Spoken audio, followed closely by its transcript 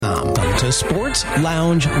to Sports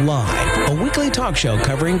Lounge Live, a weekly talk show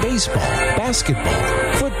covering baseball, basketball,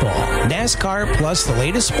 football, NASCAR, plus the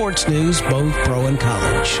latest sports news, both pro and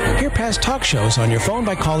college. Hear past talk shows on your phone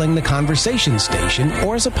by calling the Conversation Station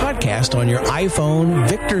or as a podcast on your iPhone,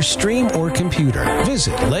 Victor Stream, or computer.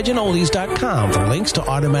 Visit legendoldies.com for links to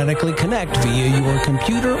automatically connect via your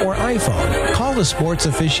computer or iPhone. Call the sports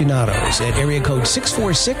aficionados at area code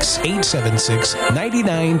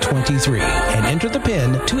 646-876-9923 and enter the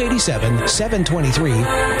PIN 287-723-4600,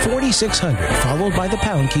 followed by the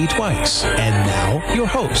pound key twice. And now, your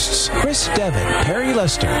hosts, Chris Devon, Perry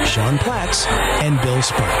Lester, Sean Platts, and Bill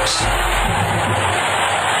Sparks.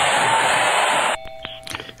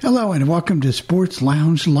 Hello and welcome to Sports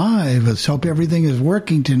Lounge Live. Let's hope everything is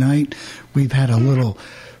working tonight. We've had a little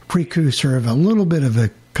precursor of a little bit of a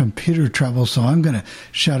computer trouble, so I'm going to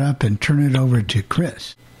shut up and turn it over to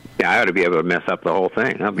Chris. Yeah, I ought to be able to mess up the whole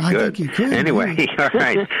thing. That'll be good. I think you could. Anyway, all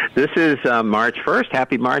right. This is March 1st.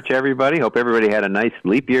 Happy March, everybody. Hope everybody had a nice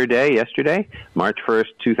leap year day yesterday, March 1st,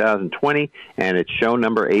 2020, and it's show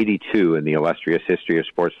number 82 in the illustrious history of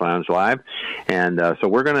Sports Lounge Live. And so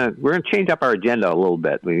we're gonna change up our agenda a little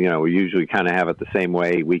bit. We usually kind of have it the same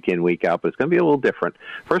way week in, week out, but it's going to be a little different.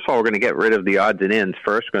 First of all, we're going to get rid of the odds and ends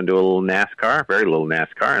first. We're going to do a little NASCAR, very little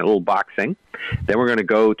NASCAR, and a little boxing. Then we're going to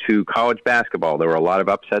go to college basketball. There were a lot of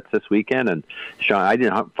upsets this weekend, and Sean, I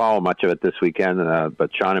didn't follow much of it this weekend,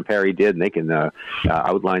 but Sean and Perry did, and they can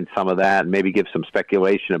outline some of that and maybe give some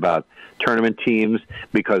speculation about tournament teams,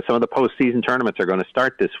 because some of the postseason tournaments are going to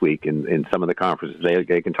start this week in some of the conferences.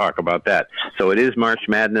 They can talk about that. So it is March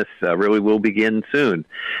Madness, really will begin soon.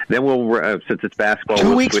 Then we'll, since it's basketball,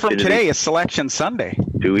 2 weeks from today is Selection Sunday.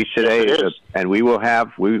 2 weeks today, and we will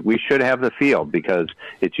have, we should have the field, because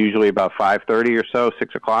it's usually about 5:30 or so,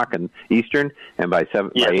 6 o'clock in Eastern, and by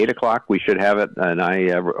 8 o'clock we should have it, and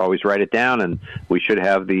I always write it down, and we should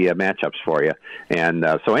have the matchups for you. And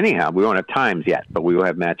so anyhow, we won't have times yet, but we will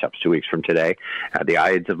have matchups 2 weeks from today, the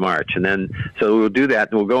Ides of March. And then, so we'll do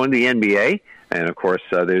that, and we'll go into the NBA. And, of course,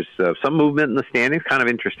 there's some movement in the standings, kind of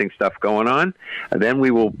interesting stuff going on. And then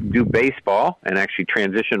we will do baseball and actually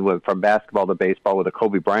transition from basketball to baseball with a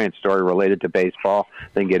Kobe Bryant story related to baseball,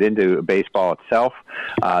 then get into baseball itself.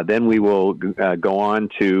 Then we will go on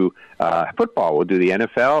to football. We'll do the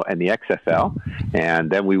NFL and the XFL. And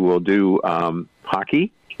then we will do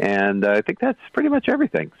hockey. And I think that's pretty much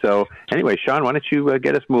everything. So, anyway, Sean, why don't you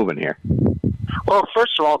get us moving here? Well,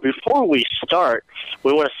 first of all, before we start,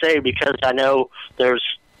 we want to say, because I know there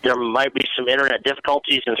might be some internet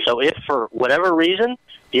difficulties, and so if for whatever reason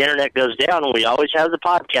the internet goes down, we always have the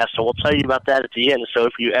podcast, and we'll tell you about that at the end. So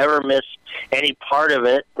if you ever miss any part of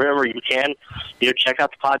it, remember you can check out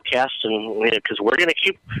the podcast, and because we're gonna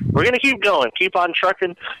keep going, keep on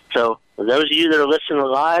trucking. So for those of you that are listening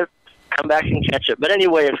live, come back and catch it. But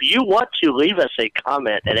anyway, if you want to leave us a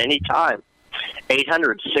comment at any time,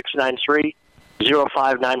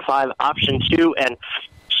 800-693-0595, option 2, and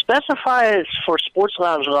specify it's for Sports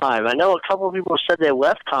Lounge Live. I know a couple of people said they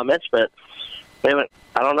left comments, but they haven't.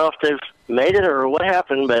 I don't know if they've made it or what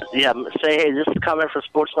happened, but yeah, say, hey, this is a comment for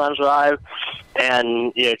Sports Lounge Live,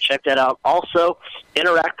 and check that out. Also,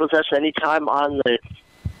 interact with us anytime on the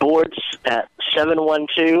boards at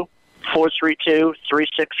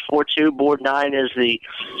 712-432-3642. Board 9 is the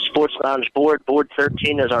Sports Lounge board. Board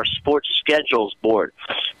 13 is our sports schedules board.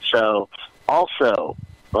 So, also,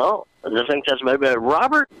 well, I think that's maybe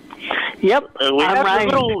Robert. Yep, we have a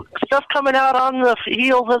little stuff coming out on the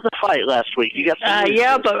heels of the fight last week. You got some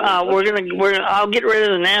but I'll get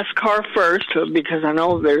rid of the NASCAR first, because I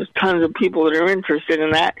know there's tons of people that are interested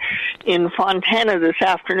in that. In Fontana this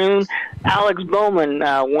afternoon, Alex Bowman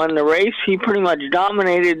won the race. He pretty much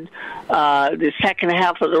dominated the second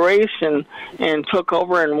half of the race and took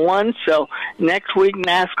over and won. So next week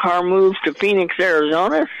NASCAR moves to Phoenix,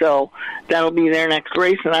 Arizona. So that'll be their next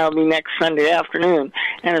race, and that'll be next Sunday afternoon.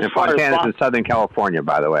 And as far Fontana's as in Southern California,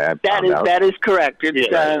 by the way. That is correct.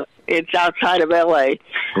 It's outside of L.A.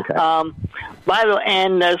 Okay.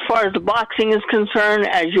 And as far as the boxing is concerned,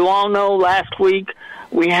 as you all know, last week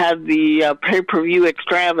we had the pay-per-view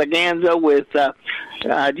extravaganza with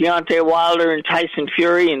Deontay Wilder and Tyson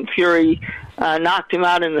Fury, and Fury knocked him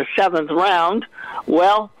out in the 7th round.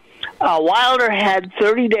 Well, Wilder had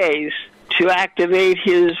 30 days to activate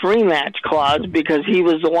his rematch clause because he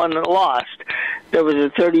was the one that lost. There was a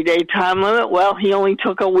 30-day time limit. Well, he only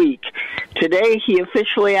took a week. Today, he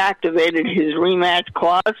officially activated his rematch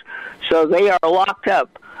clause, so they are locked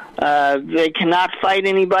up. They cannot fight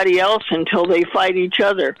anybody else until they fight each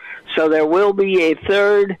other. So there will be a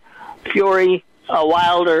third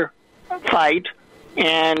Fury-Wilder fight.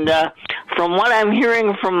 And from what I'm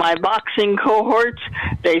hearing from my boxing cohorts,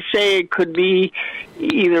 they say it could be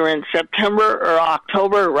either in September or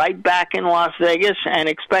October, right back in Las Vegas, and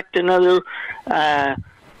expect another,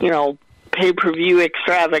 pay-per-view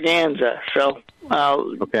extravaganza. So,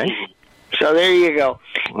 okay. So there you go.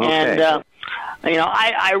 Okay. And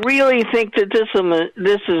I really think that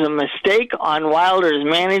this is a mistake on Wilder's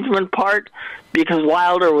management part, because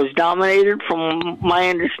Wilder was dominated, from my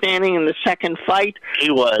understanding, in the second fight. He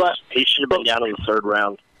was. He should have been down in the third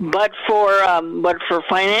round. But for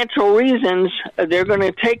financial reasons, they're going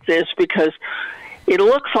to take this, because it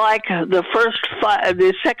looks like the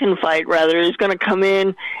second fight is going to come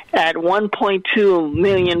in at 1.2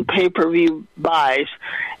 million pay-per-view buys,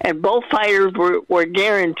 and both fighters were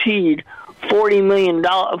guaranteed $40 million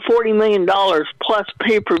plus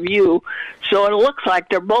pay-per-view. So it looks like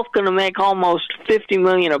they're both going to make almost $50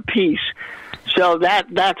 million apiece. So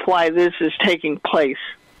that's why this is taking place.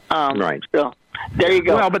 Right. So there you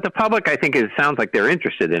go. Well, but the public, I think, sounds like they're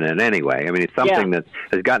interested in it anyway. I mean, it's something that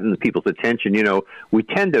has gotten people's attention. We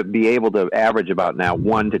tend to be able to average about now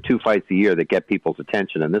 1 to 2 fights a year that get people's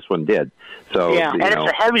attention, and this one did. So, and it's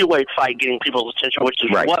a heavyweight fight getting people's attention, which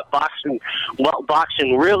is what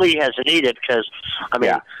boxing really has needed. Because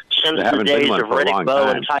since the days of Riddick Bowe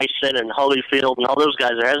and Tyson and Holyfield and all those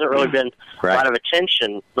guys, there hasn't really been a lot of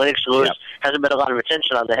attention. Lennox Lewis hasn't been a lot of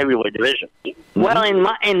attention on the heavyweight division. Well,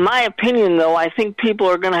 in my opinion, though, I think people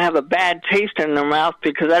are going to have a bad taste in their mouth,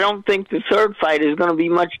 because I don't think the third fight is going to be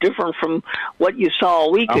much different from what you saw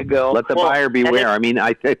a week ago. Let the buyer beware. I mean,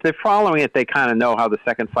 if they're following it, they kind of know how the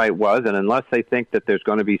second fight was, and unless they think that there's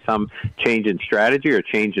going to be some change in strategy or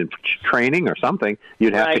change in training or something,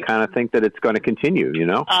 you'd have to kind of think that it's going to continue,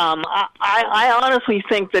 I honestly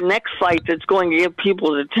think the next fight that's going to get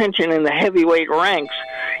people's attention in the heavyweight ranks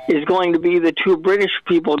is going to be the two British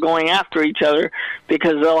people going after each other,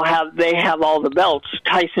 because they have all the belts,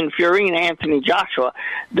 Tyson Fury and Anthony Joshua.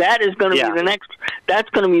 That is going to be the next. That's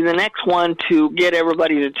going to be the next one to get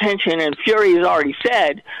everybody's attention. And Fury has already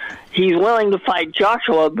said he's willing to fight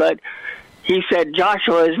Joshua, but he said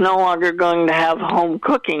Joshua is no longer going to have home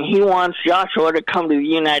cooking. He wants Joshua to come to the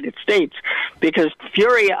United States, because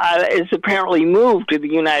Fury is apparently moved to the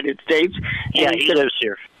United States. Yeah, he lives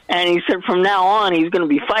here. And he said from now on he's going to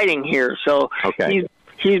be fighting here. So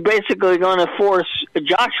he's basically going to force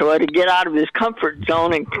Joshua to get out of his comfort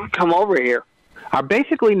zone and come over here. Are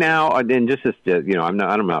basically now, and just as I'm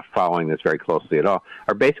not following this very closely at all,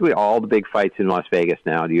 are basically all the big fights in Las Vegas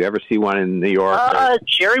now? Do you ever see one in New York?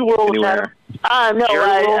 Jerry World anywhere?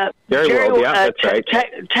 No. Jerry World, that's right.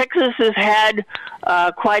 Texas has had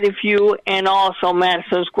quite a few, and also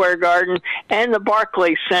Madison Square Garden and the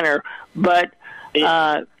Barclays Center. But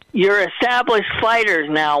your established fighters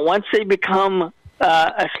now, once they become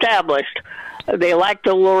established, they like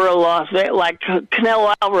the lure of Las Vegas, like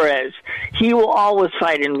Canelo Alvarez. He will always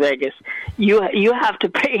fight in Vegas. You have to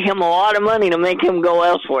pay him a lot of money to make him go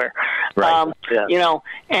elsewhere. Right.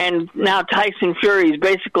 And now Tyson Fury's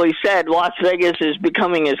basically said Las Vegas is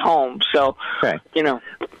becoming his home. So, All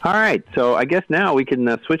right. So I guess now we can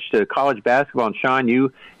switch to college basketball. And Sean,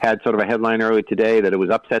 you had sort of a headline earlier today that it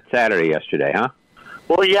was Upset Saturday yesterday, huh?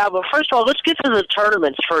 Well, yeah, but first of all, let's get to the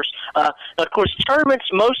tournaments first. Of course, tournaments,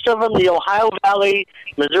 most of them, the Ohio Valley,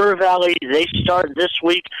 Missouri Valley, they start this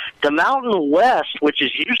week. The Mountain West, which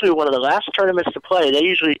is usually one of the last tournaments to play, they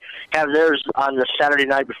usually have theirs on the Saturday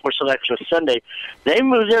night before selection Sunday. They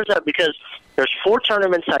move theirs up because there's 4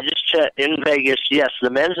 tournaments I just checked in Vegas. Yes, the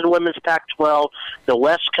men's and women's Pac-12, the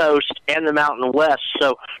West Coast, and the Mountain West.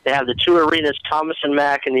 So they have the 2 arenas, Thomas and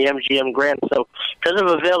Mack, and the MGM Grand. So because of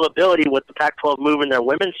availability, with the Pac-12 moving their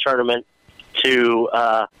women's tournament to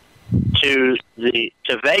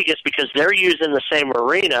Vegas, because they're using the same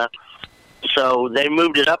arena, so they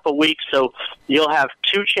moved it up a week. So you'll have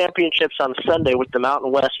 2 championships on Sunday with the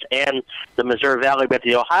Mountain West and the Missouri Valley. But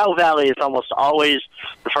the Ohio Valley is almost always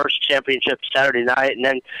the first championship Saturday night, and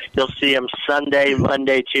then you'll see them Sunday,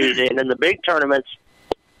 Monday, Tuesday. And then the big tournaments,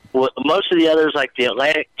 most of the others like the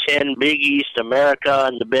Atlantic 10, Big East, America,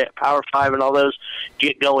 and the Power 5 and all those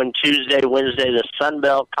get going Tuesday, Wednesday. The Sun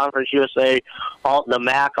Belt, Conference USA, the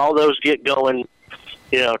MAC, all those get going,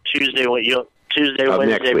 Tuesday,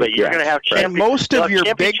 Wednesday, but you're going to have most of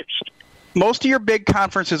your big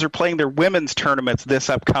conferences are playing their women's tournaments this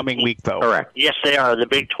upcoming week, though. Correct. Yes, they are. The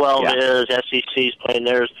Big 12 is, SEC's playing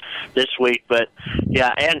theirs this week, but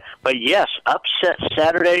yes, upset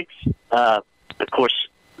Saturday. Of course,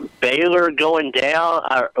 Baylor going down.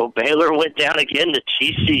 Baylor went down again to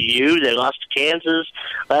TCU. They lost to Kansas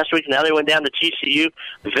last week. Now they went down to TCU.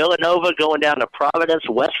 Villanova going down to Providence.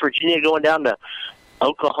 West Virginia going down to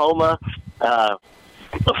Oklahoma.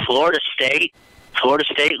 Florida State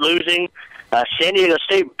losing. San Diego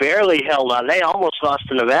State barely held on. They almost lost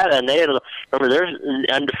to Nevada, and they had remember their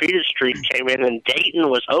undefeated streak came in, and Dayton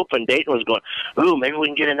was open. Dayton was going, ooh, maybe we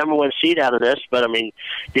can get a number 1 seed out of this. But I mean,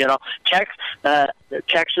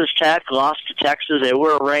 Texas Tech lost to Texas. They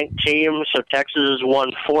were a ranked team, so Texas has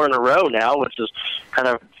won 4 in a row now, which is kind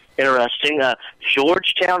of interesting.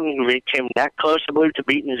 Georgetown came that close, I believe, to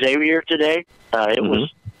beating Xavier today. It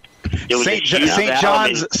was.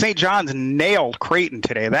 St. John's nailed Creighton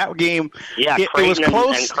today. That game, it was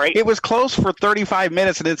close. It was close for 35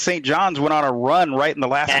 minutes, and then St. John's went on a run right in the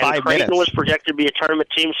last 5 minutes. Creighton was projected to be a tournament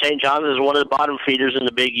team. St. John's is one of the bottom feeders in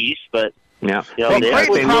the Big East, but yeah, St.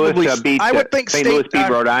 Louis beat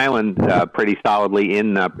Rhode Island pretty solidly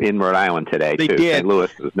in Rhode Island today. They too. did. St.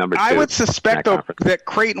 Louis was number 2. I would suspect that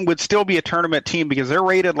Creighton would still be a tournament team because they're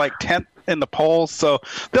rated like 10th in the polls, so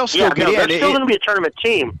they'll still get in. They're still going to be a tournament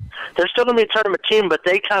team. They're still going to be a tournament team, but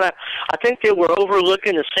they kind of, I think they were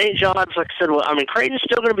overlooking the St. John's. Like I said, Creighton's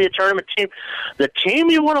still going to be a tournament team. The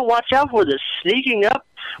team you want to watch out for that's sneaking up,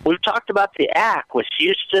 we've talked about the ACC with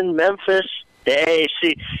Houston, Memphis, the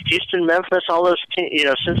AAC, Houston, Memphis, all those teams,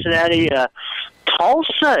 Cincinnati.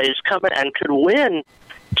 Tulsa is coming and could win.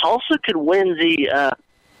 Tulsa could win the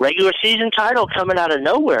regular season title coming out of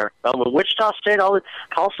nowhere. Wichita State,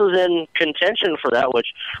 Tulsa's in contention for that, which,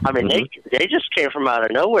 they just came from out of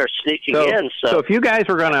nowhere sneaking in. So if you guys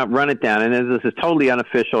were going to run it down, and this is totally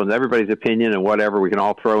unofficial and everybody's opinion and whatever we can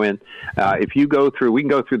all throw in, if you go through, we can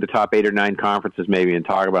go through the top 8 or 9 conferences maybe and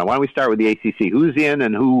talk about it. Why don't we start with the ACC? Who's in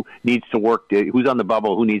and who needs to work, who's on the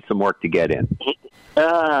bubble, who needs some work to get in?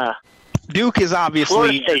 Duke is obviously...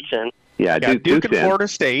 Florida State's in. Yeah, Duke and Florida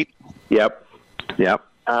State. Yep.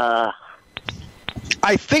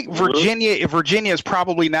 I think Virginia is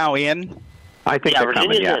probably now in. I think they're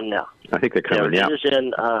Virginia's coming. in now. I think they're coming. Virginia's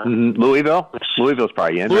in. Louisville's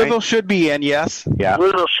probably in. Louisville right? should be in. Yes. Yeah.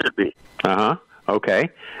 Louisville should be. Okay.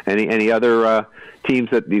 Any other teams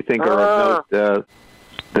that you think are of note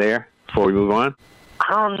there before we move on?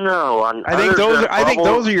 I don't know. I think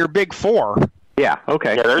those are your big 4. Yeah.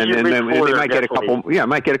 Okay. Yeah, and they might get a couple. Yeah,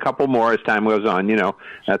 might get a couple more as time goes on.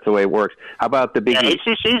 That's the way it works. How about the Big East?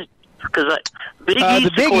 ACC's because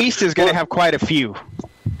the Big East is going to have quite a few.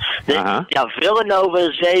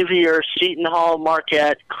 Villanova, Xavier, Seton Hall,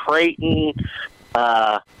 Marquette, Creighton,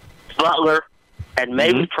 Butler, and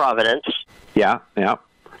maybe Providence. Yeah.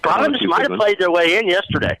 Providence might have played their way in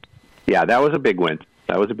yesterday. Yeah, that was a big win.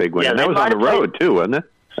 Yeah, and that was on the road too, wasn't it?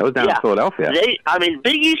 That was down in Philadelphia.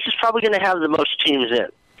 Big East is probably going to have the most teams in.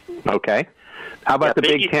 Okay. How about the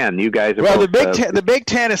Big Ten? You guys are the Big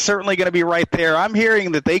Ten is certainly going to be right there. I'm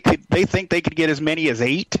hearing that they think they could get as many as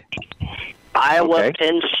 8. Iowa,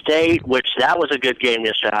 Penn State, which that was a good game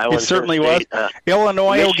yesterday. Iowa, it certainly was.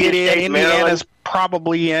 Illinois will get in. Indiana's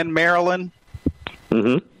probably in. Maryland.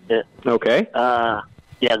 Yeah. Okay.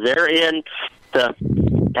 They're in.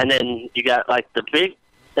 And then you got the big.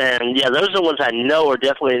 And, those are the ones I know are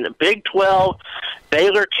definitely in the Big 12.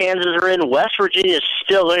 Baylor, Kansas are in. West Virginia is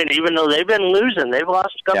still in, even though they've been losing. They've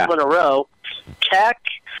lost a couple in a row. Tech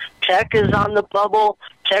is on the bubble.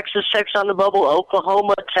 Texas Tech's on the bubble.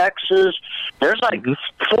 Oklahoma, Texas. There's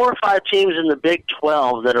 4 or 5 teams in the Big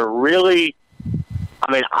 12 that are really...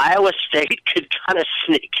 Iowa State could kind of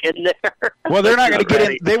sneak in there. Well, they're not going to get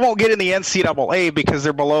in. They won't get in the NCAA because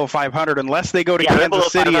they're below 500 unless they go to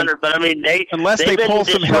Kansas City. Unless they pull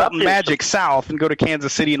some Hilton Magic South and go to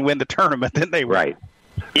Kansas City and win the tournament, then they right.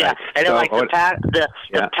 Yeah, and then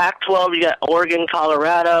the Pac-12, you got Oregon,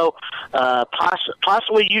 Colorado,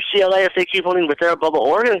 possibly UCLA if they keep winning, but they're a bubble.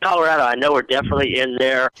 Oregon and Colorado, I know, are definitely in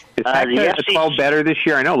there. Is Pac-12 better this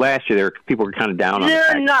year? I know last year people were kind of down on it.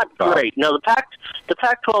 They're not great. No, the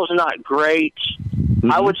Pac-12 is not great.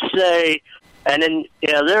 I would say, and then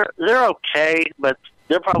they're okay, but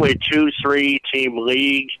they're probably a 2-3 team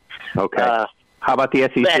league. Okay. How about the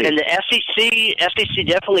SEC? And the SEC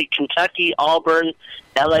definitely Kentucky, Auburn,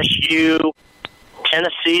 LSU,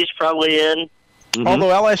 Tennessee's probably in. Although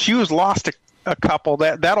LSU's lost a couple,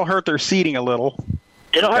 that'll hurt their seeding a little.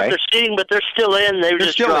 It'll hurt their seeding, but they're still in. They're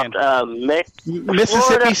just dropped.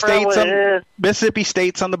 Mississippi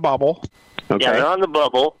State's on the bubble. Okay. Yeah, they're on the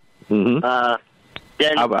bubble. How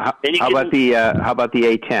about the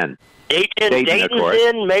A10? A10, Dayton's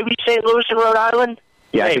in. Maybe St. Louis and Rhode Island.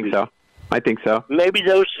 Yeah, maybe. I think so. Maybe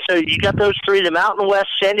those. So you got those 3. The Mountain West,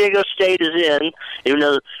 San Diego State is in. Even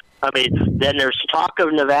though, then there's talk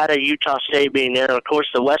of Nevada, Utah State being there. And of course,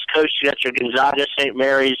 the West Coast, you got your Gonzaga, St.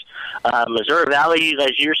 Mary's, Missouri Valley,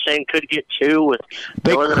 as you're saying, could get 2 with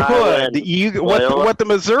Northern Iowa. What the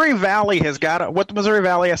Missouri Valley has got, what the Missouri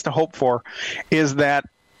Valley has to hope for, is that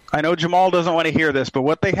I know Jamal doesn't want to hear this, but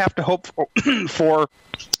what they have to hope for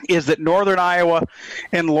is that Northern Iowa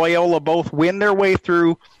and Loyola both win their way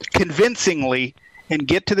through convincingly and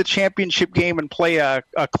get to the championship game and play a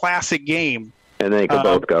classic game. And they could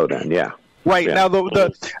both go then, yeah. Right. Yeah. Now,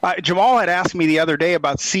 Jamal had asked me the other day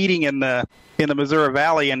about seeding in the Missouri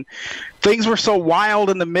Valley, and things were so wild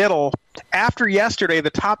in the middle. After yesterday, the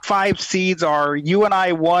top 5 seeds are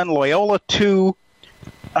UNI 1, Loyola 2,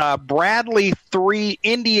 Bradley 3,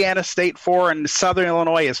 Indiana State 4, and Southern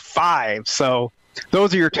Illinois is 5. So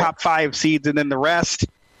those are your top 5 seeds, and then the rest,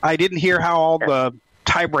 I didn't hear how all the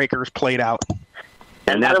tiebreakers played out.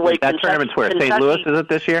 And that tournament's where? St. Louis, is it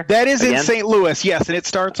this year? That is in St. Louis, yes, and it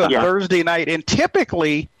starts on Thursday night. And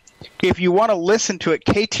typically, if you want to listen to it,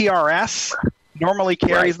 KTRS normally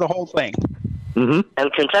carries the whole thing. Mm-hmm.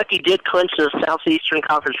 And Kentucky did clinch the Southeastern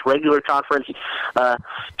Conference regular conference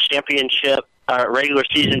championship, regular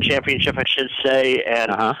season championship, I should say.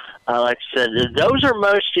 And like I said, those are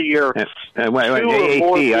most of your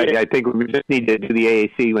AAC. I think we just need to do the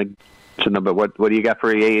AAC. But what do you got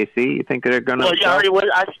for AAC? You think they're going to? Well,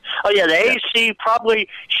 the AAC probably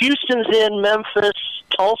Houston's in, Memphis,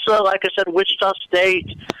 Tulsa, like I said, Wichita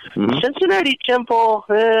State, Cincinnati Temple,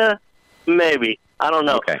 maybe. I don't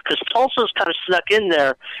know, because Tulsa's kind of snuck in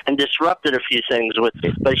there and disrupted a few things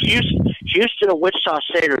but Houston and Wichita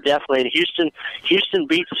State are definitely. And Houston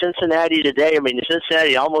beat Cincinnati today. I mean,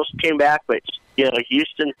 Cincinnati almost came back, but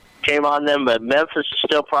Houston came on them. But Memphis is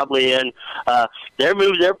still probably in. They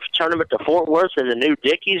moved their tournament to Fort Worth in the new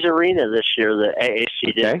Dickies Arena this year. The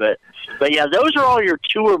AAC did, but yeah, those are all your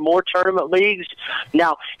 2 or more tournament leagues.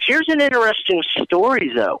 Now, here's an interesting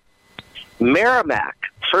story though. Merrimack,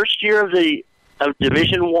 first year of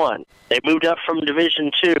Division I. They moved up from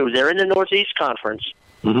Division II. They're in the Northeast Conference.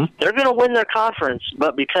 Mm-hmm. They're going to win their conference,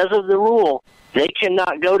 but because of the rule, they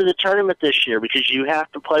cannot go to the tournament this year because you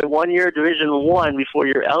have to play 1 year Division I before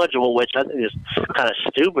you're eligible, which I think is kind of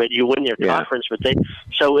stupid. You win your conference,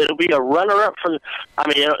 so it'll be a runner-up from. I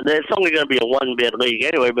mean, it's only going to be a 1-bid league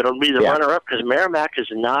anyway, but it'll be the runner-up because Merrimack is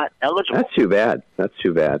not eligible. That's too bad.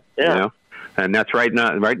 Yeah. You know? And that's right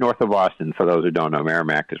north of Boston, for those who don't know.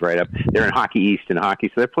 Merrimack is right up. They're in Hockey East and hockey,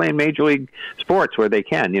 so they're playing Major League sports where they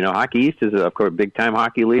can. Hockey East is, of course, a big-time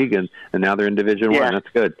hockey league, and now they're in Division I. That's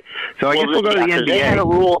good. So I guess we'll go to the NBA. They had a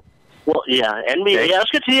rule. Well, NBA. Yeah,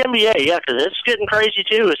 let's get to the NBA, because it's getting crazy,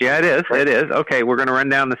 too. It is. Okay, we're going to run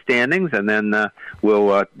down the standings, and then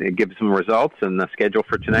we'll give some results and the schedule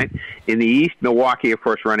for tonight. In the East, Milwaukee, of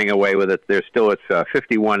course, running away with it. They're still at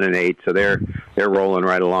 51-8, so they're rolling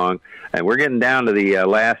right along. And we're getting down to the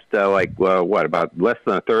last, about less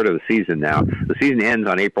than a third of the season now. The season ends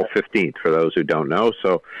on April 15th, for those who don't know.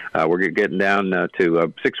 So we're getting down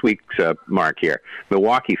to 6 weeks mark here.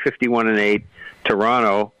 Milwaukee, 51-8.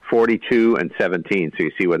 Toronto, 42-17. So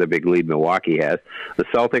you see what a big lead Milwaukee has. The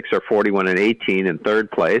Celtics are 41-18 in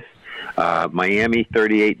third place. Miami,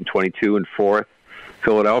 38-22 in fourth.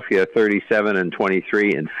 Philadelphia,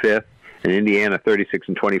 37-23 in fifth. And Indiana,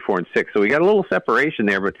 36-24 in sixth. So we got a little separation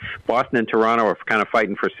there, but Boston and Toronto are kind of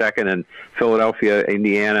fighting for second, and Philadelphia,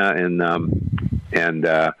 Indiana, and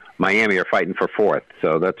Miami are fighting for fourth.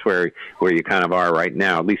 So that's where you kind of are right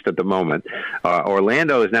now, at least at the moment.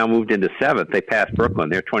 Orlando has now moved into seventh. They passed Brooklyn.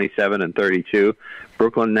 They're 27-32.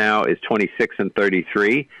 Brooklyn now is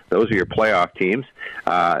 26-33. Those are your playoff teams.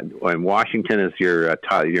 And Washington is your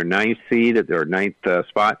ninth seed or ninth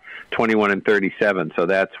spot, 21-37. So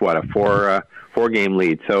that's a four-game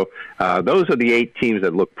lead. So those are the 8 teams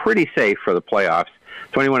that look pretty safe for the playoffs.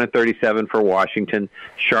 21-37 for Washington.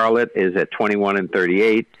 Charlotte is at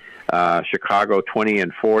 21-38. Chicago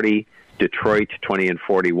 20-40. Detroit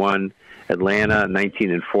 20-41. Atlanta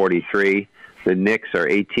 19-43. The Knicks are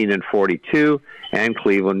 18-42, and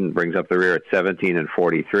Cleveland brings up the rear at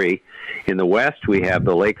 17-43. In the West, we have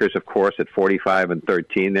the Lakers, of course, at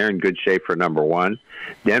 45-13. They're in good shape for number 1.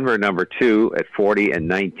 Denver, number 2, at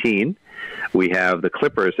 40-19. We have the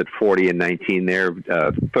Clippers at 40-19. They're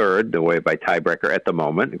third, the way by tiebreaker at the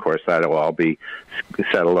moment. Of course, that will all be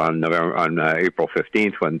settled on April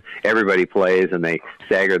 15th when everybody plays and they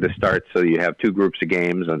stagger the starts, so you have 2 groups of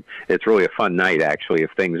games, and it's really a fun night, actually,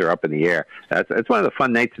 if things are up in the air. It's one of the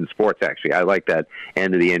fun nights in sports, actually. I like that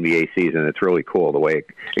end of the NBA season. It's really cool the way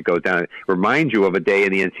it goes down. It reminds you of a day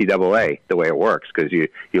in the NCAA, the way it works, because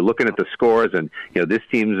you're looking at the scores, and this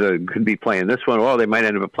team's could be playing this one. Well, they might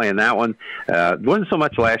end up playing that one. It wasn't so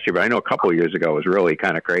much last year, but I know a couple of years ago it was really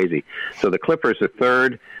kind of crazy. So the Clippers are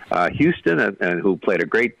third. Houston, who played a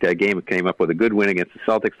great game, came up with a good win against the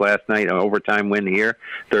Celtics last night, an overtime win here,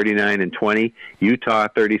 39-20. Utah,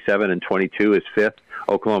 37-22, is fifth.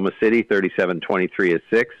 Oklahoma City, 37-23 is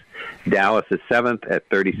 6th. Dallas is 7th at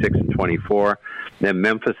 36-24. Then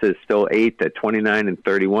Memphis is still 8th at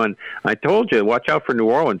 29-31. I told you, watch out for New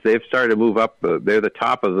Orleans. They've started to move up. They're the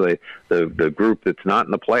top of the group that's not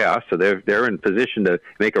in the playoffs, so they're in position to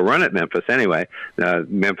make a run at Memphis anyway.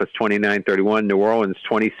 Memphis 29-31, New Orleans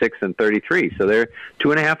 26-33. So they're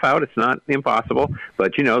 2.5 out. It's not impossible,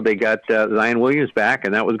 but they got Zion Williams back,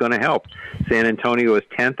 and that was going to help. San Antonio is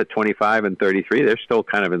 10th at 25-33. They're still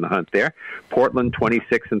kind of in the hunt there. Portland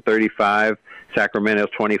 26-35. Sacramento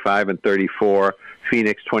 25-34.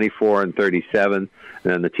 Phoenix 24-37. And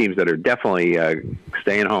then the teams that are definitely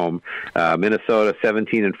staying home, Minnesota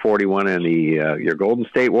 17-41, and your Golden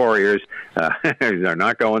State Warriors are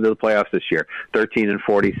not going to the playoffs this year,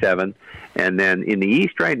 13-47. And then in the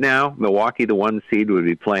East right now, Milwaukee, the 1 seed, would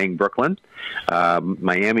be playing Brooklyn.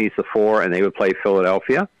 Miami's the 4, and they would play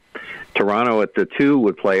Philadelphia. Toronto at the 2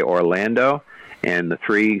 would play Orlando. And the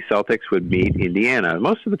 3 Celtics would meet Indiana.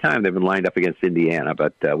 Most of the time they've been lined up against Indiana,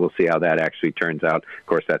 but we'll see how that actually turns out. Of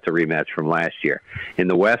course, that's a rematch from last year. In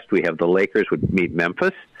the West, we have the Lakers would meet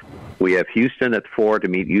Memphis. We have Houston at 4 to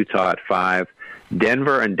meet Utah at 5.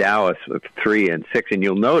 Denver and Dallas at 3 and 6. And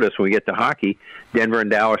you'll notice when we get to hockey, Denver and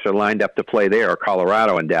Dallas are lined up to play there, or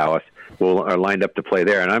Colorado and Dallas are lined up to play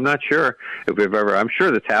there. And I'm not sure if I'm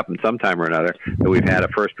sure that's happened sometime or another, that we've had a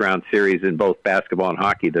first-round series in both basketball and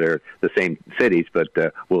hockey that are the same cities, but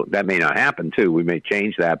that may not happen, too. We may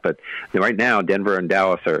change that. But right now, Denver and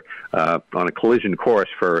Dallas are on a collision course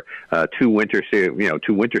for two winter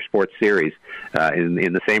sports series in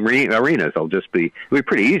the same arenas. It'll be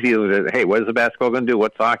pretty easy. Hey, what is the basketball going to do?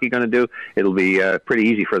 What's hockey going to do? It'll be pretty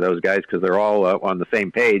easy for those guys because they're all on the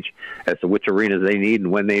same page as to which arenas they need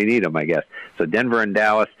and when they need them, I guess. So Denver and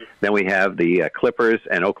Dallas. Then we have the Clippers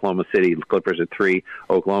and Oklahoma City. Clippers at 3,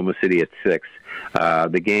 Oklahoma City at 6.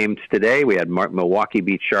 The games today, we had Milwaukee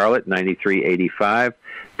beat Charlotte 93-85.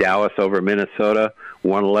 Dallas over Minnesota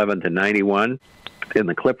 111-91. And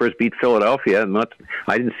the Clippers beat Philadelphia.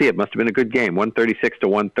 I didn't see it. Must have been a good game.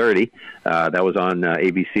 136-130. That was on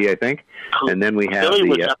ABC, I think. And then we have Philly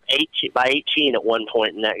was up 18 at one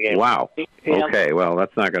point in that game. Wow. Yeah. Okay. Well,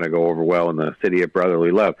 that's not going to go over well in the city of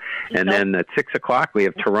brotherly love. And then at 6 o'clock, we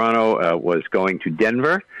have Toronto was going to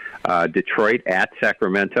Denver, Detroit at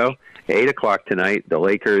Sacramento. 8 o'clock tonight, the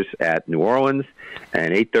Lakers at New Orleans,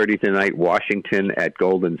 and 8:30 tonight, Washington at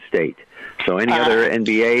Golden State. So any other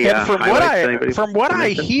NBA highlights? From what I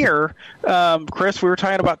hear, Chris, we were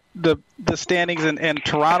talking about the standings, and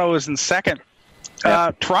Toronto is in second.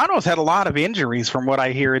 Toronto's had a lot of injuries, from what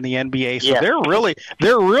I hear in the NBA. So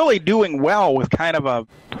they're really doing well with kind of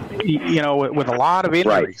with a lot of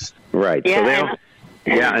injuries. Right. Yeah.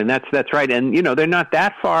 Yeah, and that's right. And, they're not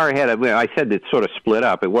that far ahead. I said it's sort of split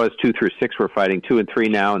up. It was 2 through 6 we're fighting, 2 and 3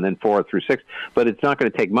 now, and then 4 through 6. But it's not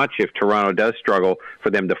going to take much if Toronto does struggle for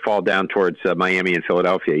them to fall down towards Miami and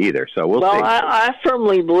Philadelphia either. So we'll see. I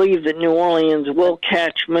firmly believe that New Orleans will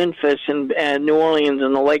catch Memphis, and New Orleans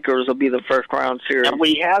and the Lakers will be the first-round series. And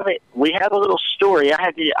we have a little story.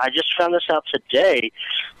 I just found this out today.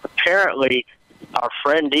 Apparently, our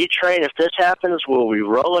friend D-Train, if this happens, will be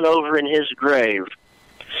rolling over in his grave.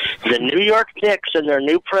 The New York Knicks and their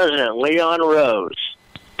new president, Leon Rose,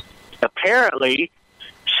 apparently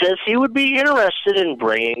says he would be interested in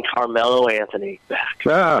bringing Carmelo Anthony back.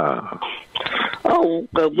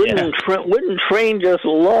 Wouldn't Train just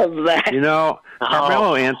love that?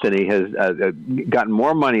 Carmelo Anthony has gotten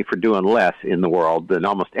more money for doing less in the world than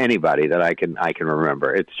almost anybody that I can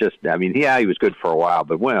remember. It's just, he was good for a while,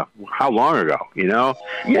 but how long ago?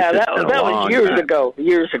 Yeah, that was years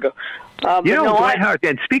ago. Dwight Howard.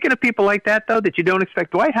 And speaking of people like that, though, that you don't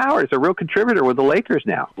expect, Dwight Howard is a real contributor with the Lakers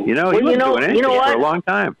now. He wasn't doing anything for a long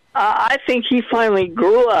time. I think he finally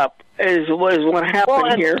grew up. Was what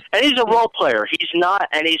happened here. And he's a role player. He's not,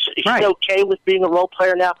 and he's right. Okay with being a role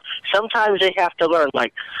player now. Sometimes they have to learn.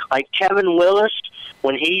 Like Kevin Willis,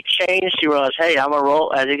 when he changed, he realized, hey, I'm a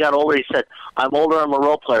role. As he got older, he said, I'm older, I'm a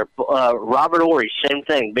role player. Robert Horry, same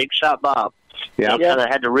thing. Big Shot Bob. Yeah. He kind of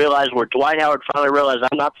had to realize where Dwight Howard finally realized,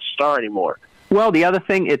 I'm not the star anymore. Well, the other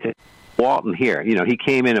thing, it's Walton here. He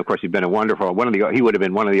came in, of course, he's been he would have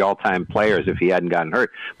been one of the all-time players if he hadn't gotten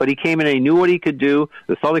hurt. But he came in and he knew what he could do.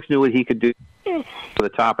 The Celtics knew what he could do for the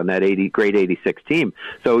top in that great 86 team.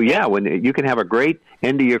 So, yeah, when you can have a great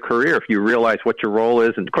end of your career if you realize what your role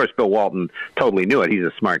is. And, of course, Bill Walton totally knew it. He's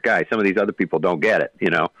a smart guy. Some of these other people don't get it,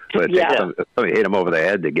 But somebody hit him over the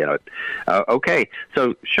head to get it. Okay,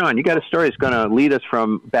 so, Sean, you got a story that's going to lead us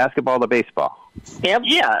from basketball to baseball. Yep.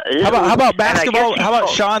 Yeah. How about basketball? How about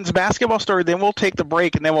Sean's basketball story? Then we'll take the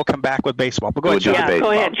break, and then we'll come back with baseball. But go ahead, Sean. Yeah,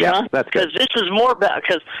 go ahead, Sean. Yeah, that's good. Because this is more about,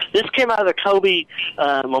 because this came out of the Kobe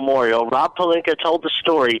Memorial. Rob Pelinka told the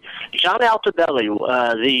story. John Altobelli,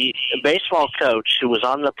 the baseball coach who was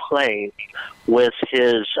on the plane with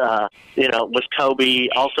his, with Kobe,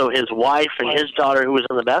 also his wife and his daughter who was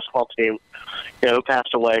on the basketball team, who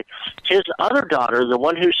passed away. His other daughter, the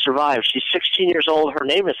one who survived, she's 16 years old. Her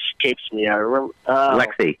name escapes me. I remember.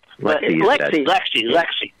 Lexi. Lexi.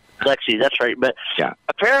 That's right. But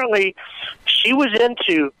apparently, she was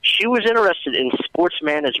interested in sports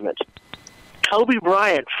management. Kobe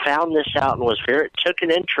Bryant found this out and took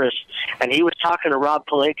an interest, and he was talking to Rob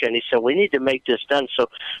Pelinka, and he said, we need to make this done. So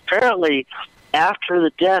apparently, after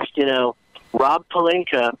the death, Rob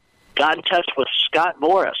Pelinka got in touch with Scott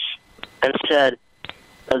Boras and said,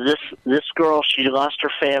 this girl, she lost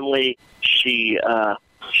her family, she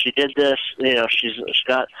did this, she's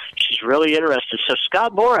really interested. So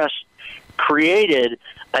Scott Boras created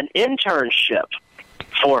an internship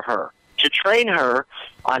for her to train her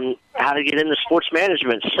on how to get into sports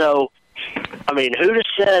management. So, who'd have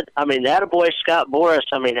said, that boy Scott Boras,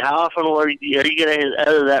 how often are you going to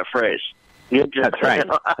utter that phrase? That's right.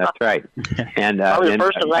 That's right. And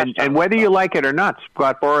whether you like it or not,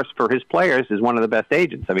 Scott Boras, for his players, is one of the best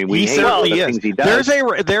agents. We hate the things he does.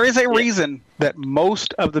 There is a reason that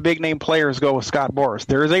most of the big name players go with Scott Boras.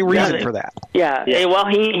 There is a reason for that. Yeah. Well,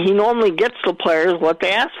 he normally gets the players what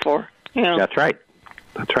they ask for. That's right.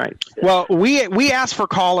 That's right. Well, we ask for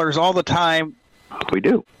callers all the time. We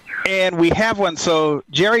do. And we have one. So,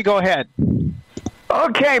 Jerry, go ahead.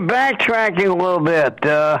 Okay, backtracking a little bit.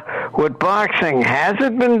 With boxing, has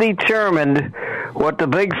it been determined what the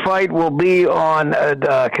big fight will be on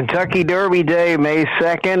Kentucky Derby Day, May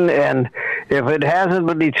 2nd? And if it hasn't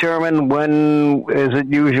been determined, when is it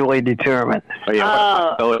usually determined? What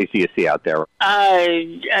possibilities do you see out there?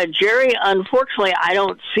 Jerry, unfortunately, I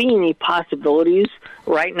don't see any possibilities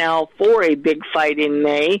right now for a big fight in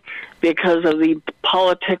May because of the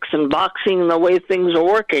politics and boxing and the way things are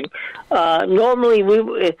working. Normally we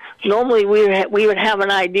would have an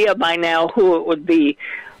idea by now who it would be,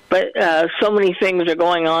 but so many things are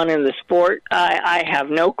going on in the sport. I have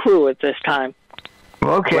no clue at this time.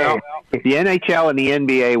 Okay. Well, the NHL and the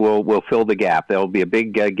NBA will fill the gap. There will be a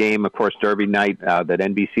big game, of course, Derby night that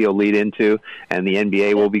NBC will lead into, and the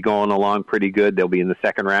NBA will be going along pretty good. They'll be in the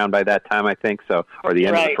second round by that time, I think, or the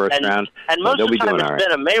end of the first round. And most of the time it's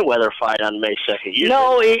been a Mayweather fight on May 2nd.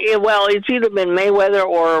 No, it's either been Mayweather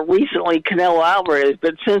or recently Canelo Alvarez,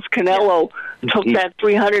 but since Canelo took that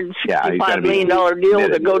 $365 million deal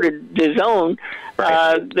to go to DAZN,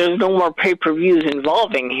 there's no more pay-per-views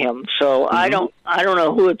involving him. So I don't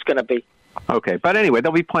know who it's going to be. Okay, but anyway,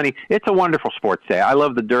 there'll be plenty. It's a wonderful sports day. I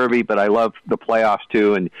love the Derby, but I love the playoffs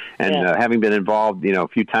too. And having been involved, a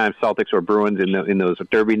few times, Celtics or Bruins in those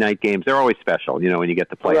Derby night games, they're always special. When you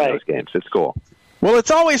get to play in those games, it's cool. Well,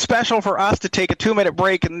 it's always special for us to take a 2-minute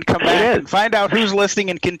break and come back and find out who's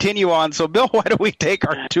listening and continue on. So, Bill, why don't we take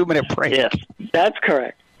our 2-minute break? Yes, that's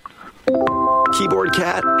correct. Keyboard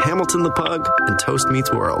Cat, Hamilton the Pug, and Toast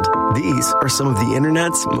Meets World. These are some of the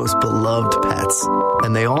internet's most beloved pets,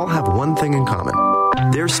 and they all have one thing in common.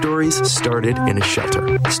 Their stories started in a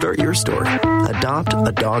shelter. Start your story. Adopt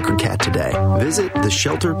a dog or cat today. Visit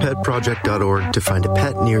theshelterpetproject.org to find a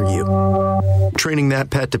pet near you. Training that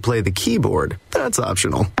pet to play the keyboard, that's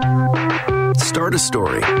optional. Start a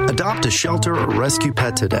story. Adopt a shelter or rescue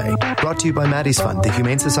pet today. Brought to you by Maddie's Fund, the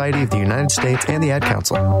Humane Society of the United States, and the Ad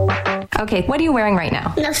Council. Okay, what are you wearing right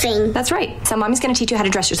now? Nothing. That's right. So Mommy's going to teach you how to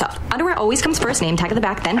dress yourself. Underwear always comes first, name tag at the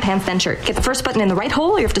back, then pants, then shirt. Get the first button in the right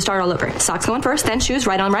hole or you have to start all over. Socks going first, then shoes,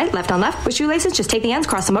 right on right, left on left. With shoelaces, just take the ends,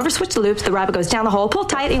 cross them over, switch the loops. The rabbit goes down the hole, pull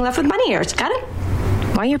tight, and you're left with bunny ears. Got it?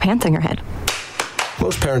 Why are your pants on your head?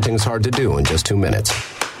 Most parenting is hard to do in just 2 minutes.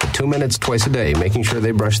 But 2 minutes twice a day making sure they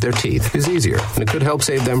brush their teeth is easier, and it could help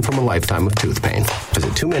save them from a lifetime of tooth pain.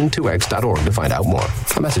 Visit 2min2x.org to find out more.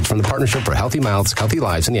 A message from the Partnership for Healthy Mouths, Healthy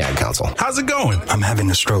Lives, and the Ad Council. How's it going? I'm having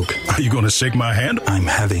a stroke. Are you going to shake my hand? I'm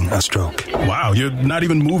having a stroke. Wow, you're not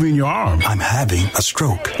even moving your arm. I'm having a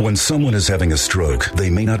stroke. When someone is having a stroke, they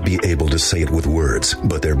may not be able to say it with words,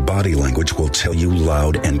 but their body language will tell you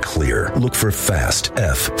loud and clear. Look for FAST.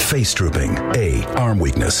 F, face drooping. A, arm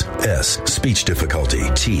weakness. S, speech difficulty.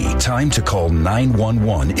 T, time to call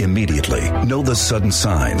 911 immediately. Know the sudden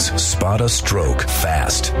signs. Spot a stroke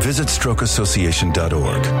fast. Visit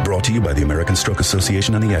strokeassociation.org. Brought to you by the American Stroke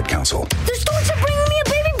Association and the Ad Council. The Storks are bringing me a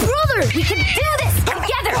baby brother. We can do this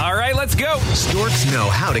together. All right, let's go. go. Storks know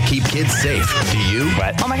how to keep kids safe. Do you?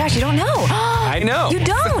 What? Oh my gosh, you don't know. I know. You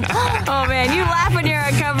don't? Oh man, you laugh when you're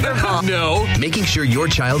uncomfortable. No. Making sure your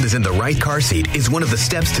child is in the right car seat is one of the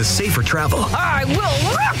steps to safer travel. I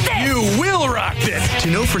will rock this. You will rock this. To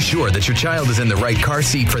know for sure that your child is in the right car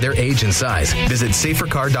seat for their age and size, visit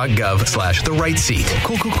safercar.gov/the right seat.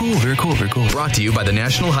 Cool. Very cool. Brought to you by the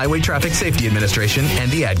National Highway Traffic Safety Administration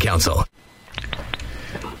and the Ad Council.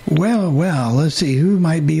 Well, let's see who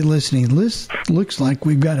might be listening. Looks like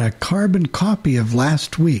we've got a carbon copy of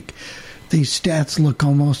last week. These stats look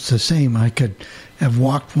almost the same. I could have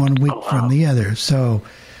walked one week from the other. So,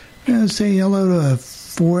 say hello to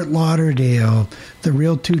Fort Lauderdale. The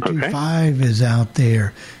Real 225 is out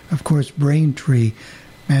there. Of course, Braintree,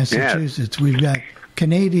 Massachusetts. Yeah. We've got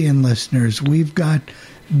Canadian listeners. We've got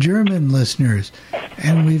German listeners.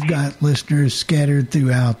 And we've got listeners scattered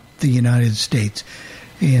throughout the United States.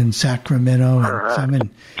 In Sacramento, and some in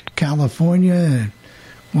California, and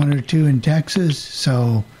one or two in Texas.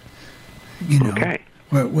 So, we thank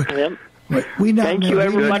you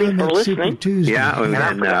everybody for listening. Yeah,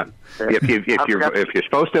 and if you're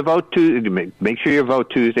supposed to vote Tuesday, make sure you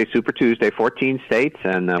vote Tuesday, Super Tuesday, 14 states,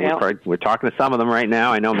 and we're talking to some of them right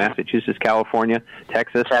now. I know Massachusetts, California,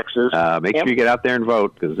 Texas. Make sure you get out there and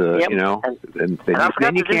vote because then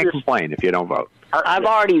you can't complain if you don't vote. I've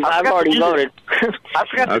already voted. I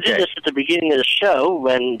forgot to do this at the beginning of the show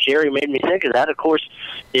when Jerry made me think of that. Of course,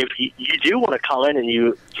 if you do want to call in and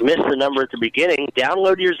you missed the number at the beginning,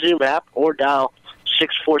 download your Zoom app or dial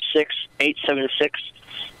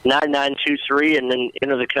 646-876-9923 and then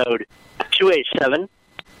enter the code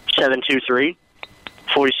 287-723-4600.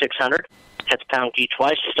 Hit the pound key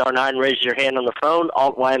twice, *9, raise your hand on the phone,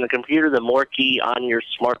 Alt-Y on the computer, the more key on your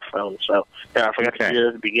smartphone. So, I forgot to do that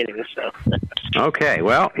at the beginning. So. Okay,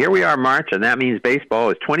 well, here we are, March, and that means baseball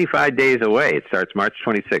is 25 days away. It starts March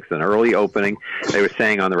 26th, an early opening. They were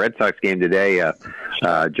saying on the Red Sox game today,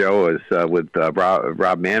 Joe was with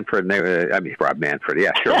Rob Manfred. Rob Manfred,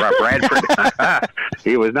 yeah, sure, Rob Bradford.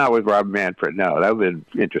 He was not with Rob Manfred. No, that would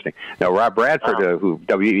have been interesting. No, Rob Bradford, who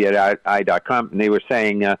WEI.com, and they were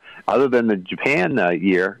saying, other than the Japan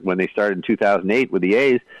year when they started in 2008 with the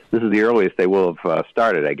A's, this is the earliest they will have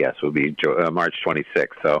started, I guess, will be March 26th.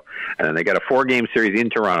 So, and then they got a 4-game series in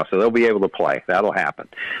Toronto, so they'll be able to play. That'll happen.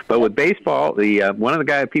 But with baseball, one of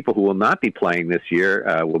the people who will not be playing this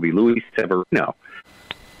year will be Luis Severino.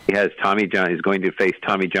 He has Tommy John. He's going to face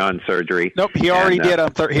Tommy John surgery. Nope, he already did on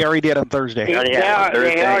Thursday. He already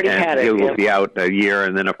had it. He will be out a year,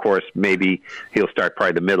 and then of course maybe he'll start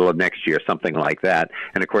probably the middle of next year, something like that.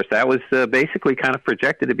 And of course that was basically kind of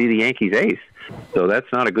projected to be the Yankees' ace. So that's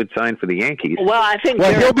not a good sign for the Yankees. Well, I think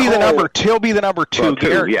he'll be the number 2. He'll be the number 2.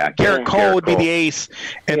 Well, Garrett Cole would be the ace,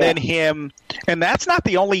 and then him. And that's not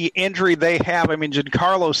the only injury they have. I mean,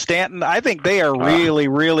 Giancarlo Stanton. I think they are really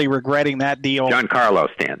regretting that deal.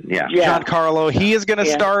 Giancarlo Stanton, yeah. Giancarlo. He is going to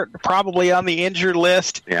start probably on the injured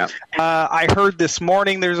list. Yeah. I heard this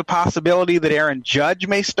morning there's a possibility that Aaron Judge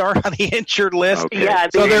may start on the injured list. Okay. Yeah,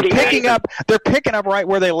 so they're picking up right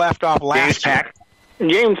where they left off last year.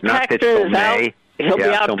 James Paxton is out. He'll be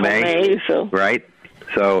out till May. So. Right.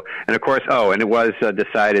 So, and of course, and it was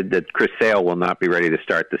decided that Chris Sale will not be ready to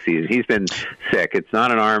start the season. He's been sick. It's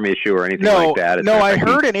not an arm issue or anything like that. I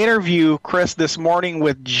heard an interview, Chris, this morning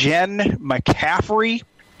with Jen McCaffrey.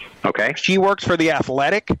 Okay. She works for The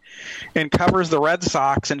Athletic and covers the Red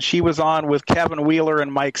Sox, and she was on with Kevin Wheeler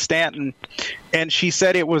and Mike Stanton, and she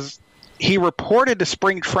said he reported to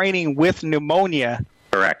spring training with pneumonia.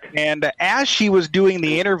 Correct. And as she was doing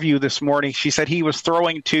the interview this morning, she said he was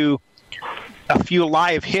throwing to a few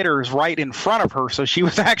live hitters right in front of her, so she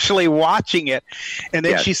was actually watching it. And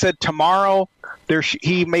then she said tomorrow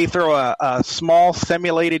he may throw a small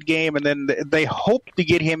simulated game, and then they hope to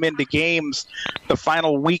get him into games the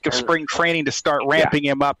final week of spring training to start ramping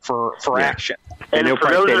him up for action. And he'll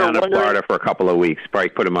probably stay down in Florida for a couple of weeks, probably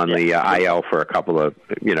put him on the IL for a couple of,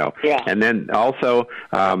 And then also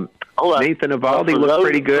Nathan Eovaldi looks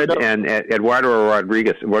pretty good, and Eduardo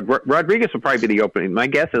Rodriguez. Rodriguez will probably be the opening. My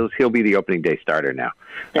guess is he'll be the opening day starter now.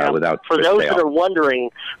 Without for those that are wondering,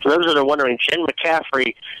 Jen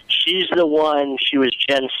McCaffrey, she's the one. She was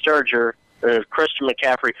Jen Sturger. Kristen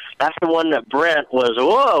McCaffrey. That's the one that Brent was.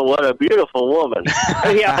 Whoa, what a beautiful woman.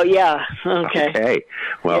 Yeah. Okay.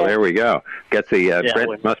 Well, there we go. Gets the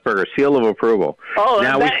Brent Musburger seal of approval. Oh,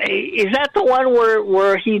 now is that the one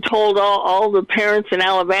where he told all the parents in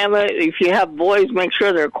Alabama, if you have boys, make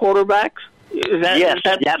sure they're quarterbacks? That's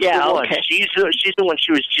the one. Okay. She's the one.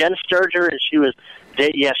 She was Jen Sturger, and she was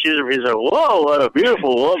Yeah, he's a whoa, what a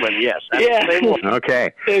beautiful woman. Yes, that's the same one.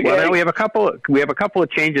 Okay. Well, now we have a couple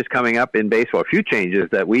of changes coming up in baseball. A few changes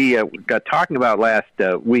that we got talking about last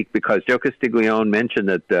week because Joe Castiglione mentioned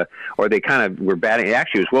that, or they kind of were batting.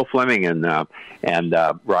 Actually, it was Will Fleming and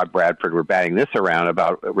Rod Bradford were batting this around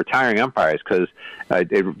about retiring umpires because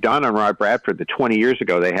it dawned on Rod Bradford that 20 years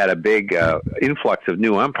ago they had a big influx of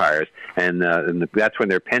new umpires, and that's when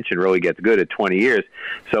their pension really gets good at 20 years.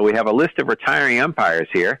 So we have a list of retiring umpires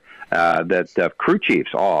here that crew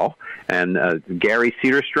chiefs all, and Gary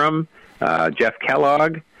Cederstrom, Jeff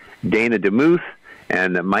Kellogg, Dana DeMuth,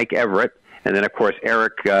 and Mike Everett. And then, of course,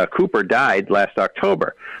 Eric Cooper died last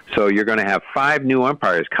October. So you're going to have 5 new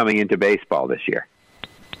umpires coming into baseball this year.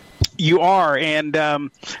 You are, and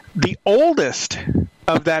the oldest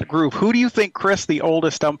of that group, who do you think, Chris, the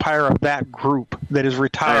oldest umpire of that group that is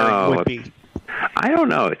retiring would be? I don't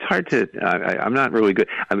know. It's hard to. I'm not really good.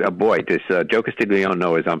 Boy, does Joe Castiglione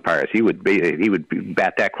know his umpires? He would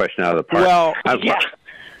bat that question out of the park. Well,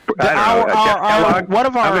 one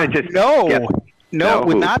of our No, it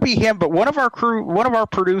would not be him, but one of our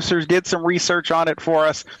producers did some research on it for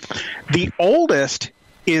us. The oldest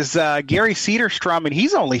is Gary Cederstrom, and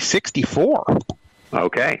he's only 64.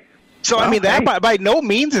 Okay. So, I mean, that by no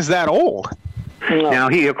means is that old. Now,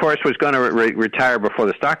 he, of course, was going to retire before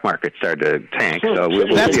the stock market started to tank. So we'll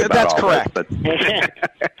see about that's all correct. This,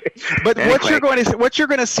 but anyway. what you're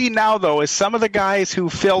going to see now, though, is some of the guys who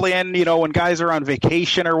fill in, when guys are on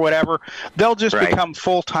vacation or whatever, they'll just become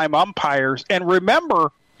full-time umpires. And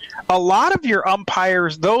remember, a lot of your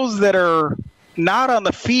umpires, those that are not on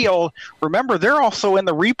the field, remember, they're also in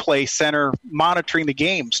the replay center monitoring the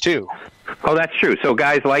games, too. Oh, that's true. So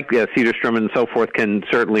guys like Cederstrom and so forth can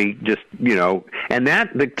certainly just, and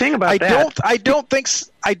the thing about that. I don't think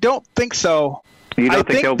so. You don't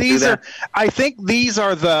think they'll do that? I think these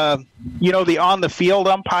are the, the on the field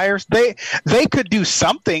umpires. They could do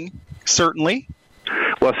something, certainly.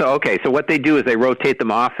 Well, so what they do is they rotate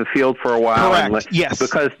them off the field for a while. Correct. Yes.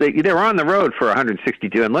 Because they're on the road for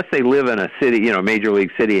 162, unless they live in a city, major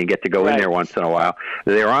league city, and get to go in there once in a while.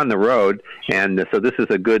 They're on the road, and so this is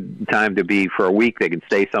a good time to be for a week. They can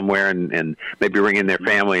stay somewhere and maybe bring in their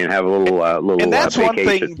family and have a little and that's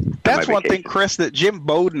vacation. That's one thing, Chris, that Jim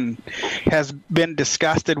Bowden has been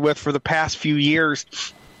disgusted with for the past few years.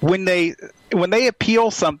 When they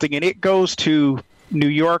appeal something and it goes to New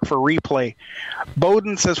York for replay,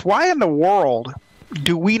 Bowden says, why in the world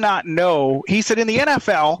do we not know? He said, in the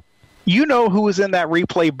NFL, you know who is in that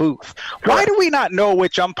replay booth. Why do we not know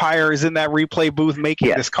which umpire is in that replay booth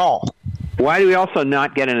making this call? Why do we also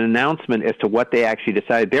not get an announcement as to what they actually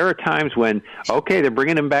decided? There are times when, they're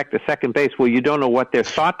bringing him back to second base. Well, you don't know what their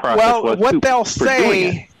thought process was. Well, what they'll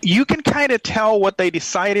say, you can kind of tell what they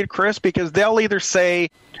decided, Chris, because they'll either say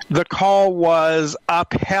the call was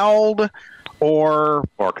upheld or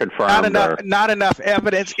confirmed, not enough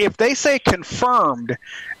evidence. If they say confirmed,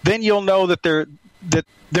 then you'll know that there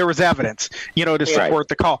was evidence, to support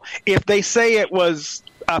the call. If they say it was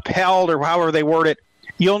upheld or however they word it,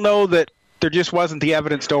 you'll know that there just wasn't the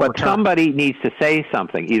evidence to overturn. But somebody needs to say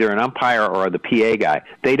something, either an umpire or the PA guy.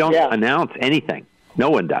 They don't announce anything. No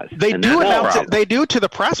one does. They do announce it. They do to the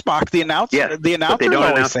press box. The announcer. Yes, the announcer but they don't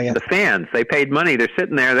announce say it. The fans. They paid money. They're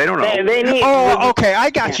sitting there. They don't know. Okay. I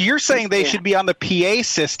got you. You're saying they should be on the PA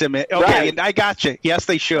system. Okay, I got you. Yes,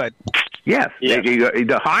 they should. Yes,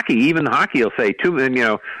 the hockey will say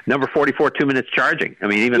number 44, 2 minutes charging. I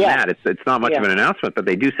mean, even that it's not much of an announcement, but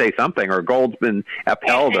they do say something, or a goal's been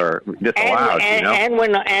upheld or disallowed. And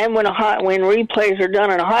when replays are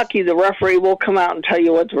done in hockey, the referee will come out and tell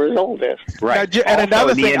you what the result is. Right. Now, and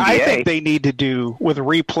another thing I think they need to do with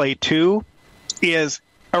replay too is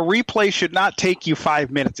a replay should not take you 5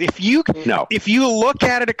 minutes. If you look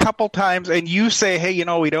at it a couple times and you say, hey,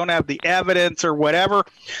 we don't have the evidence or whatever,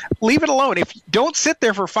 leave it alone. Don't sit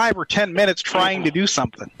there for 5 or 10 minutes trying to do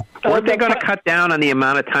something. Aren't they going to cut down on the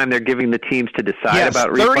amount of time they're giving the teams to decide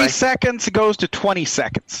about replay? 30 seconds goes to 20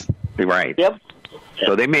 seconds. Right. Yep.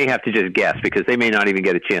 So they may have to just guess because they may not even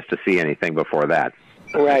get a chance to see anything before that.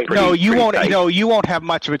 Right. You won't. You won't have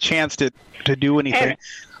much of a chance to do anything.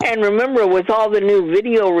 And remember, with all the new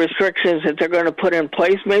video restrictions that they're going to put in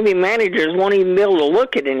place, maybe managers won't even be able to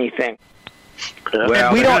look at anything.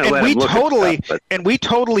 Well, we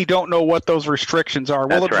totally don't know what those restrictions are.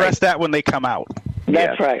 We'll address that when they come out.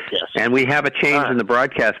 That's right. Yes. And we have a change in the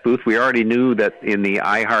broadcast booth. We already knew that in the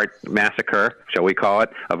iHeart massacre, shall we call it,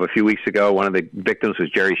 of a few weeks ago, one of the victims was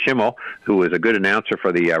Jerry Schimmel, who was a good announcer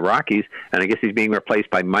for the Rockies, and I guess he's being replaced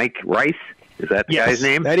by Mike Rice. Is that the guy's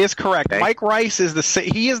name? That is correct. Okay. Mike Rice is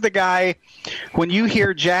the guy. When you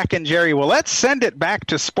hear Jack and Jerry, well, let's send it back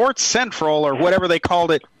to Sports Central or whatever they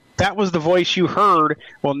called it. That was the voice you heard.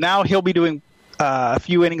 Well, now he'll be doing a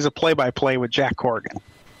few innings of play-by-play with Jack Corrigan.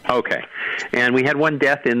 Okay. And we had one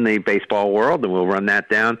death in the baseball world, and we'll run that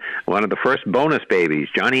down. One of the first bonus babies,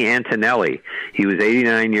 Johnny Antonelli. He was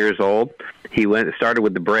 89 years old. He started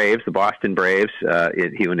with the Braves, the Boston Braves.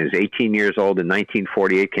 He when he was 18 years old in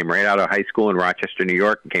 1948, came right out of high school in Rochester, New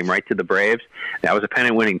York, and came right to the Braves. That was a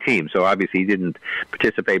pennant-winning team, so obviously he didn't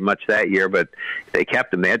participate much that year, but they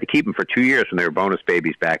kept him. They had to keep him for 2 years when they were bonus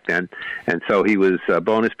babies back then, and so he was a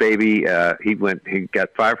bonus baby. He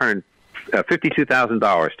got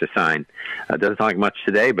 $52,000 to sign. Doesn't sound like much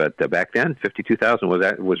today, but back then,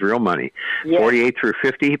 $52,000 was real money. Yeah. 48 through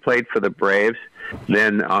 50, he played for the Braves.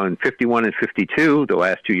 Then on 51 and 52, the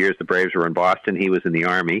last 2 years the Braves were in Boston, he was in the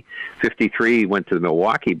Army. 53, he went to the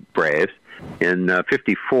Milwaukee Braves. In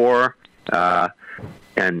 54,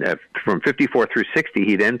 from 54 through 60,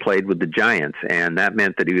 he then played with the Giants, and that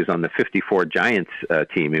meant that he was on the 54 Giants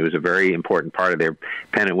team. He was a very important part of their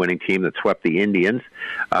pennant-winning team that swept the Indians,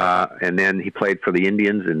 and then he played for the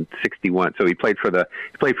Indians in 61. So he played for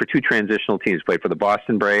two transitional teams. He played for the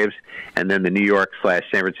Boston Braves and then the New York/San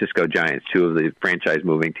Francisco Giants, two of the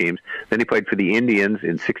franchise-moving teams. Then he played for the Indians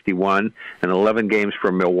in 61 and 11 games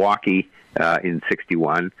for Milwaukee in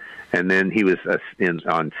 61. And then he was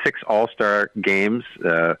on 6 All-Star games.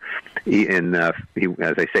 He,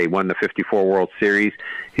 as I say, won the 54 World Series.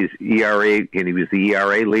 His ERA, and he was the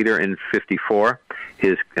ERA leader in 54.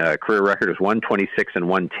 His career record was 126 and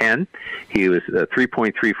 110. He was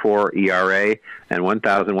 3.34 ERA and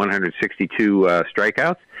 1,162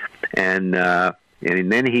 strikeouts.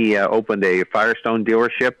 And then he opened a Firestone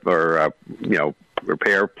dealership or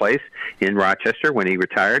repair place in Rochester when he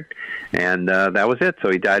retired, and that was it.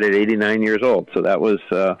 So he died at 89 years old. So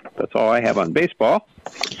that's all I have on baseball.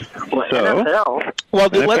 NFL. Well,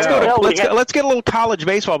 let's get a little college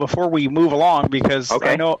baseball before we move along, because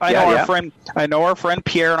I know our friend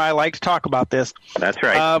Pierre and I like to talk about this. That's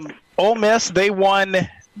right. Ole Miss, they won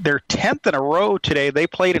their 10th in a row today. They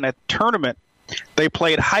played in a tournament. They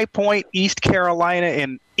played High Point, East Carolina,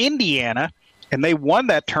 and Indiana. And they won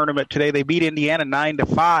that tournament today. They beat Indiana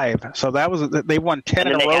 9-5. So they won 10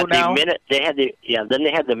 in a row now. Then they had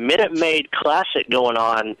the Minute Maid Classic going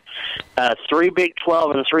on. 3 Big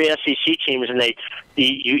 12 and 3 SEC teams, and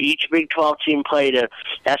each Big 12 team played a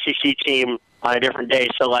SEC team on a different day.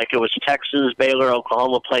 So like it was Texas, Baylor,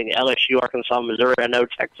 Oklahoma playing LSU, Arkansas, Missouri. I know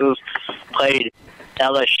Texas played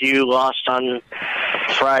LSU, lost on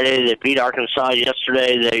Friday. They beat Arkansas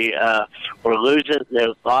yesterday. They were losing. They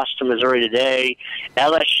lost to Missouri today.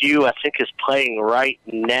 LSU, I think, is playing right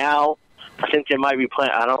now. I think they might be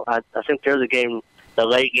playing. I think they're the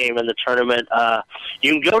late game in the tournament.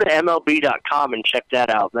 You can go to MLB.com and check that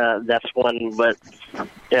out. That's one, but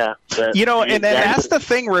yeah. That's the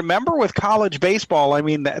thing. Remember with college baseball, I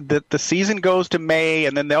mean, the season goes to May,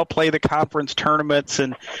 and then they'll play the conference tournaments,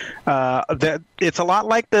 and it's a lot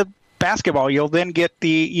like the basketball. You'll then get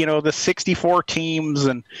the 64 teams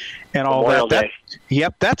and all that.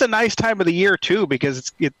 Yep, that's a nice time of the year too,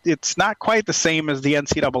 because it's not quite the same as the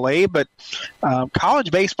NCAA, but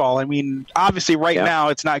college baseball, I mean, obviously now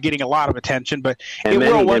it's not getting a lot of attention, but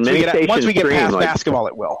once we get past basketball,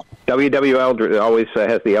 it will. WWL always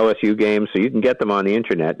has the LSU games, so you can get them on the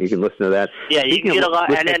internet. You can listen to that. Yeah, you can get a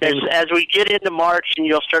lot. And then as we get into March, and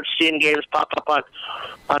you'll start seeing games pop up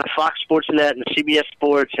on Fox Sports Net and CBS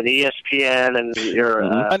Sports and ESPN and your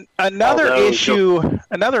another issue,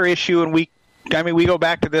 and we go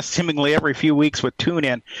back to this seemingly every few weeks with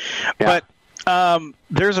TuneIn, but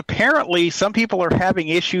there's apparently some people are having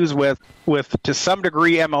issues with to some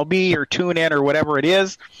degree MLB or TuneIn or whatever it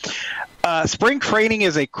is. Spring training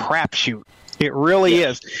is a crapshoot. It really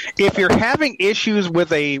is. If you're having issues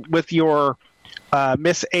with your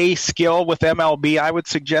Miss A skill with MLB, I would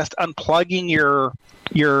suggest unplugging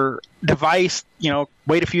your device.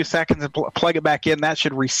 Wait a few seconds and plug it back in. That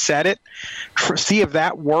should reset it. See if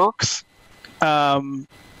that works.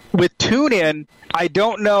 With TuneIn, I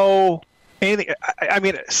don't know anything. I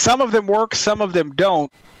mean, some of them work, some of them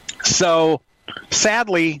don't. So,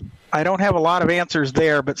 sadly, I don't have a lot of answers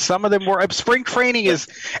there, but some of them work. Spring training is,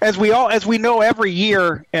 as we know every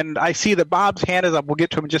year, and I see that Bob's hand is up. We'll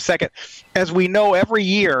get to him in just a second. As we know every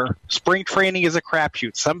year, spring training is a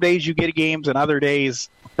crapshoot. Some days you get games, and other days.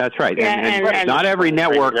 That's right. And not every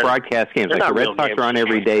network broadcasts games. Like the Red Sox are on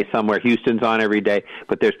every day somewhere. Houston's on every day.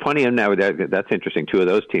 But there's plenty of now. That's interesting. 2 of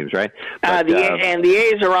those teams, right? But, the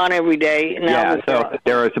A's are on every day. So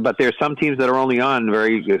there's some teams that are only on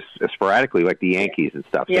very sporadically, like the Yankees and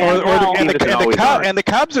stuff. Yeah, the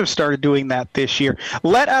Cubs have started doing that this year.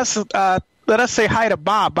 Let us say hi to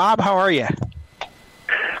Bob. Bob, how are you?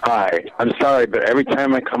 Hi. I'm sorry, but every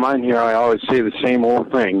time I come on here, I always say the same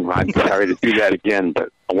old thing. I'm sorry to do that again, but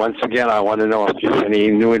once again, I want to know if there's any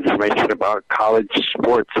new information about college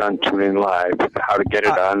sports on TuneIn Live, how to get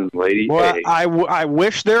it on Lady A. I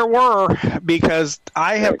wish there were, because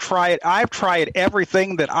I've tried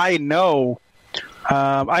everything that I know.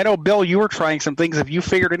 I know, Bill, you were trying some things. Have you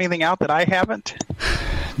figured anything out that I haven't?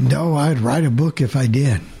 No, I'd write a book if I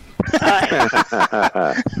did.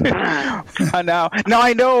 Now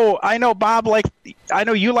I know Bob, I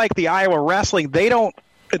know you like the Iowa wrestling. They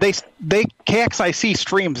KXIC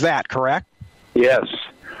streams that, correct? Yes,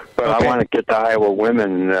 but okay. I want to get the Iowa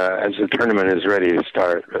women as the tournament is ready to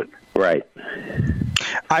start. But. Right.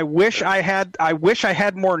 I wish I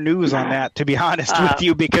had more news on that, to be honest with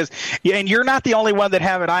you, because and you're not the only one that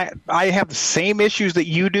have it. I have the same issues that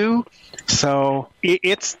you do. So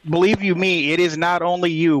it's, believe you me, it is not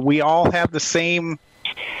only you. We all have the same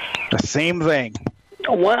thing.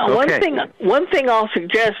 One thing I'll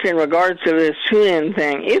suggest in regards to this TuneIn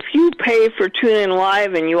thing: if you pay for TuneIn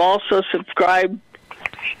Live and you also subscribe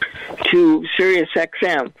to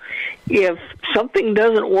SiriusXM, if something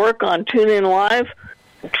doesn't work on TuneIn Live,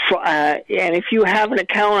 and if you have an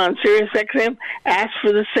account on SiriusXM, ask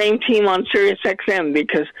for the same team on SiriusXM,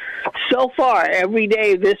 because so far, every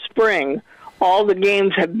day this spring, all the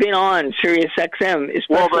games have been on SiriusXM.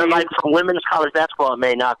 Well, but like for women's college basketball, it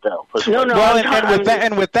may not, though. No. Well,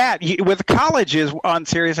 with colleges on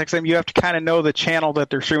SiriusXM, you have to kind of know the channel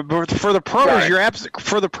that they're streaming. But for the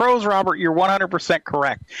pros, Robert, you're 100%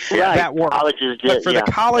 correct. Yeah, that works. But for the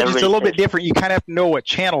college, it's a little bit different. You kind of have to know what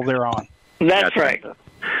channel they're on. That's right.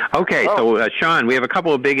 Okay, so Sean, we have a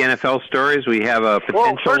couple of big NFL stories. We have a potential.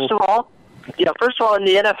 Well, first of all, in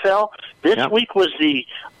the NFL, this week was the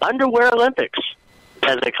Underwear Olympics,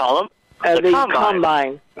 as they call them. The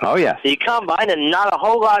Combine. Oh, yes. The Combine, and not a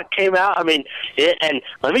whole lot came out. I mean, and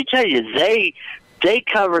let me tell you, they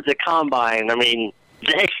covered the Combine. I mean,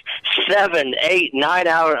 7, 8, 9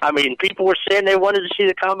 hours. I mean, people were saying they wanted to see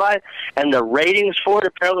the Combine, and the ratings for it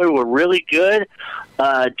apparently were really good.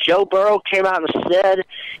 Joe Burrow came out and said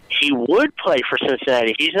he would play for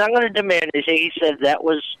Cincinnati. He's not going to demand anything. He said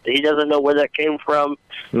he doesn't know where that came from.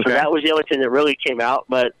 Okay. So that was the only thing that really came out.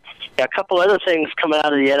 But a couple other things coming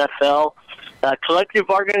out of the NFL. Collective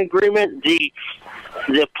bargaining agreement, the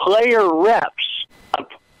player reps,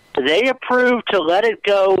 they approved to let it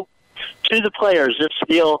go to the players. This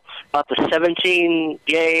deal about the 17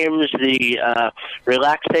 games, the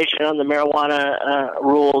relaxation on the marijuana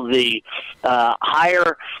rule, the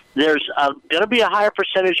higher, there's going to be a higher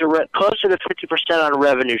percentage of closer to 50% on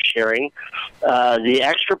revenue sharing, the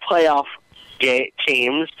extra playoff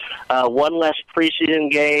teams, one less preseason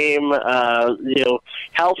game,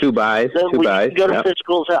 health. Two buys. Go to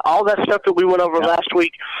physicals, all that stuff that we went over last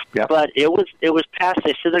week. Yep. But it was passed.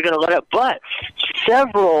 They said they're going to let it. But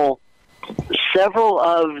several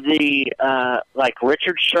of the like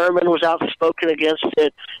Richard Sherman was outspoken against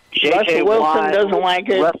it. Russell Wilson doesn't like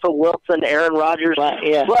it. Russell Wilson, Aaron Rodgers.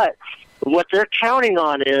 But what they're counting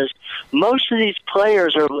on is most of these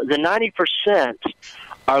players the 90%.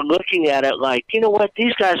 Are looking at it like, you know what,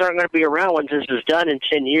 these guys aren't going to be around when this is done in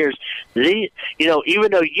 10 years. Even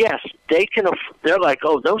though, yes, they're like,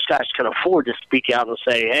 oh, those guys can afford to speak out and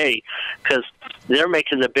say, hey, because they're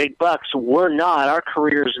making the big bucks. We're not. Our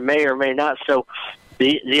careers may or may not. So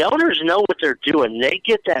the owners know what they're doing. They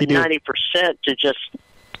get that 90% to just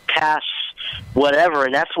pass whatever,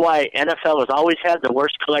 and that's why NFL has always had the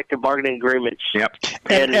worst collective bargaining agreements. Yep.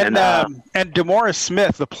 And DeMaurice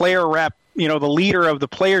Smith, the player rep, the leader of the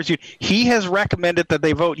players, he has recommended that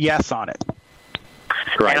they vote yes on it.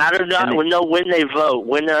 Right. And I do not know when they vote,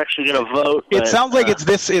 when they're actually going to vote. It sounds like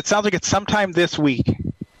it's sometime this week.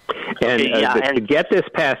 And to get this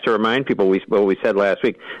passed, to remind people what we said last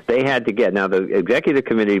week, they had to get. Now the executive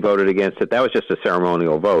committee voted against it. That was just a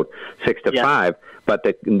ceremonial vote, 6-5. But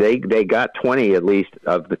they got 20 at least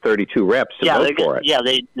of the 32 reps to vote for it. Yeah,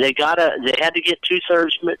 they had to get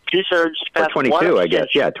two-thirds to pass. Or 22, I guess.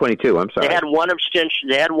 Yeah, 22. I'm sorry. They had one abstention.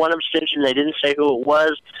 They didn't say who it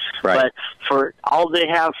was. Right. But for all they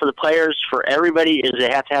have for the players, for everybody, is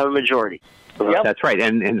they have to have a majority. Yep. That's right,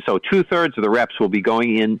 and so 2/3 of the reps will be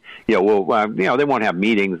going in. They won't have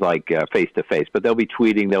meetings like face to face, but they'll be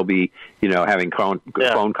tweeting. They'll be having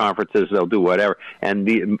phone conferences. They'll do whatever. And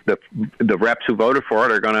the reps who voted voted for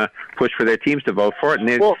it are going to push for their teams to vote for it,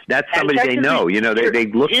 and that's somebody they know. You know, they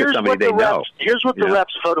look at somebody they know. Here's what the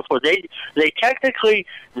reps voted for. They technically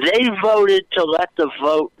voted to let the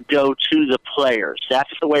vote go to the players.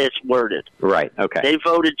 That's the way it's worded. Right. Okay. They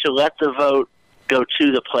voted to let the vote go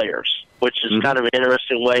to the players, which is kind of an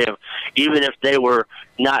interesting way of, even if they were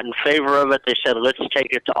not in favor of it, they said, let's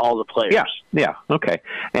take it to all the players. Yeah, okay.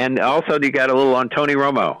 And also, you got a little on Tony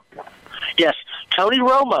Romo. Yes, Tony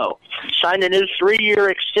Romo signed a new 3-year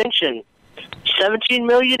extension, $17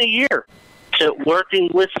 million a year, to working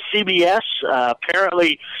with CBS.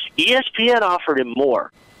 Apparently, ESPN offered him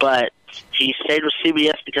more, but he stayed with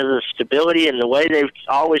CBS because of the stability and the way they've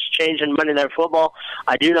always changed in Monday Night Football.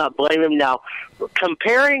 I do not blame him. Now,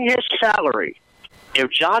 comparing his salary,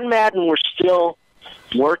 if John Madden were still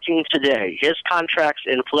working today, his contracts,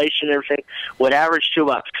 inflation, everything would average to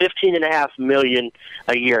about $15.5 million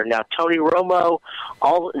a year. Now, Tony Romo,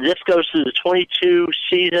 all this goes through the 22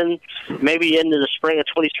 season, maybe into the spring of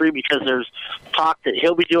 23, because there's talk that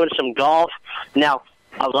he'll be doing some golf. Now,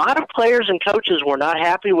 a lot of players and coaches were not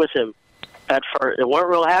happy with him at first. They weren't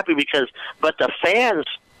real happy but the fans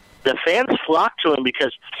flocked to him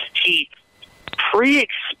because he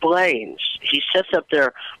pre-explains. He sits up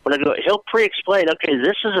there he'll pre-explain. Okay,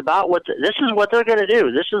 this is what they're going to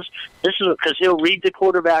do. This is because he'll read the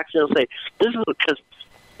quarterbacks and he'll say, this is because.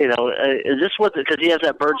 Is this because he has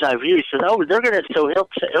that bird's eye view? He says, "Oh, they're going to." So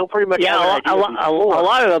he'll pretty much. Yeah, a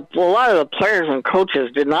lot of the players and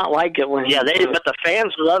coaches did not like it when. Yeah, but the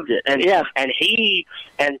fans loved it, and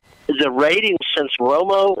the ratings since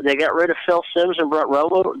Romo, they got rid of Phil Simms and brought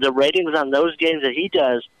Romo. The ratings on those games that he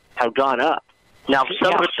does have gone up. Now,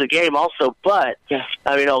 some of it's the game also, but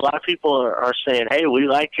I mean, a lot of people are saying, "Hey, we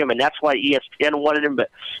like him," and that's why ESPN wanted him, but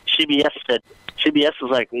CBS was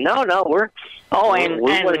like, no, we're. Oh, and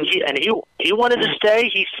he wanted to stay.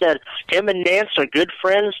 He said him and Nance are good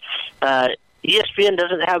friends. ESPN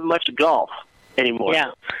doesn't have much golf anymore.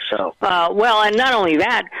 Yeah. So. Well, and not only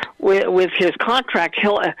that, with his contract,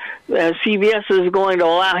 CBS is going to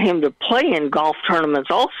allow him to play in golf tournaments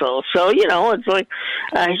also. So it's like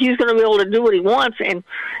he's going to be able to do what he wants. And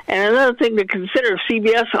another thing to consider,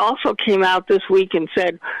 CBS also came out this week and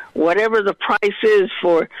said whatever the price is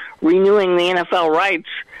for renewing the NFL rights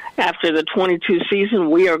after the 22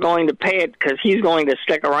 season, we are going to pay it because he's going to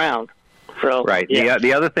stick around. So, right. Yeah.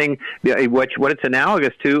 The other thing, what it's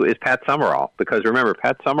analogous to, is Pat Summerall, because remember,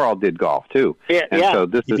 Pat Summerall did golf too. So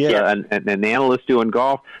this is an analyst doing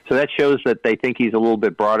golf. So that shows that they think he's a little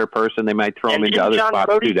bit broader person. They might throw him into other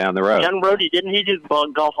spots too down the road. John Brody, didn't he do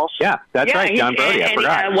golf also? Yeah, that's right, John Brody. I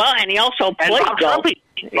forgot. And he also played golf.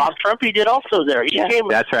 Bob Trumpy did also there. He came.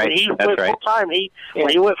 That's right. When he went full time. When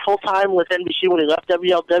he went full time with NBC when he left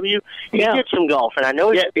WLW, he did some golf, and I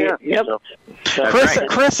know he did.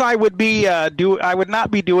 Chris, I would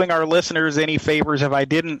not be doing our listeners any favors if I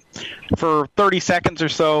didn't, for 30 seconds or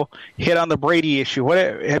so, hit on the Brady issue.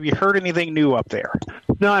 Have you heard anything new up there?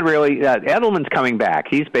 Not really. Edelman's coming back.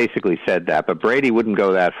 He's basically said that, but Brady wouldn't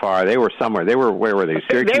go that far. They were somewhere. Where were they?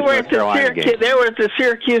 Syracuse, North Carolina game. They were at the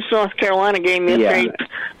Syracuse, North Carolina game yesterday,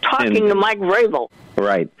 talking to Mike Vrabel.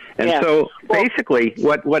 Right. And so basically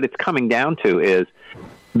what it's coming down to is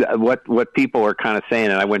what people are kind of saying,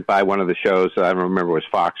 and I went by one of the shows, I don't remember if it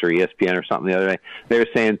was Fox or ESPN or something the other day, they were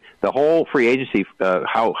saying the whole free agency,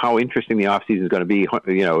 how interesting the offseason is going to be,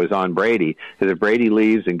 is on Brady. Because if Brady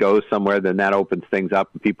leaves and goes somewhere, then that opens things up.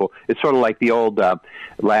 And people, it's sort of like the old,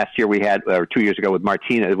 last year we had, or 2 years ago with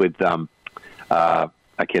Martinez, with,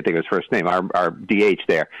 I can't think of his first name, our DH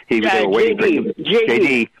there. They were waiting for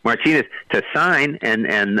JD Martinez to sign, and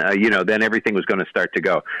then everything was going to start to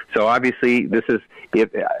go. So obviously this is,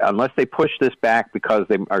 unless they push this back because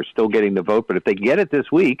they are still getting the vote, but if they get it this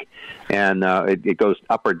week and it goes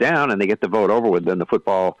up or down and they get the vote over with, then the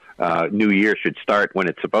football new year should start when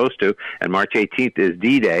it's supposed to. And March 18th is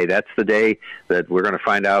D-Day. That's the day that we're going to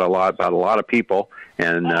find out a lot about a lot of people.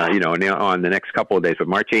 And, on the next couple of days. But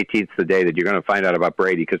March 18th is the day that you're going to find out about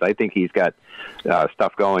Brady, because I think he's got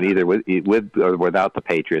stuff going either with or without the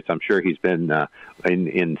Patriots. I'm sure he's been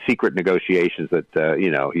in secret negotiations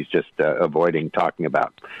that, he's just avoiding talking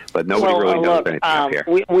about. But nobody really knows anything up here.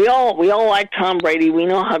 We all like Tom Brady. We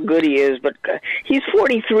know how good he is, but he's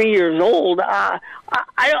 43 years old. I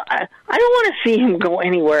don't want to see him go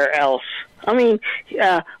anywhere else. I mean,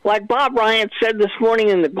 like Bob Bryant said this morning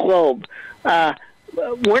in the Globe,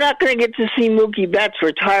 we're not going to get to see Mookie Betts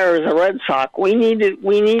retire as a Red Sox. We need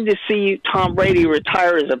to see Tom Brady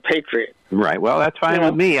retire as a Patriot. Right. Well, that's fine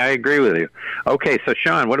with me. I agree with you. Okay, so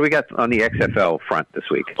Sean, what do we got on the XFL front this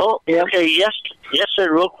week? Oh, okay. Yes,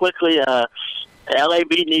 sir. Real quickly, LA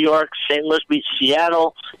beat New York. St. Louis beat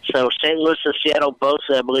Seattle. So St. Louis and Seattle both,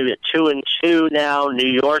 I believe, at 2-2 now. New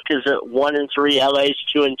York is at 1-3. LA's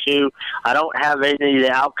 2-2. I don't have any of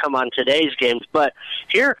the outcome on today's games, but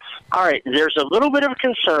here, all right, there's a little bit of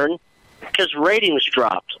concern because ratings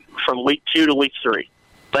dropped from week 2 to week 3,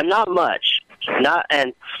 but not much.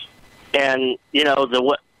 The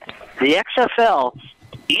XFL.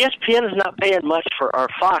 ESPN is not paying much for, or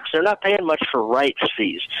Fox, they're not paying much for rights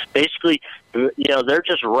fees. Basically, they're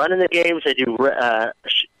just running the games. They do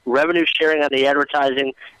revenue sharing on the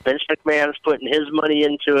advertising. Vince McMahon's putting his money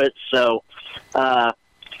into it. So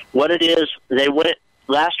what it is, they went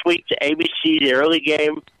last week to ABC, the early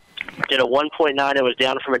game, did a 1.9. It was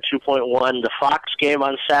down from a 2.1. The Fox game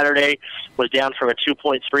on Saturday was down from a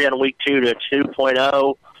 2.3 on week 2 to a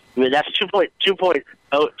 2.0. I mean, that's 2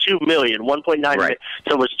 million, 1.9 right. million.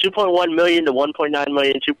 So it was 2.1 million to 1.9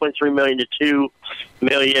 million, 2.3 million to 2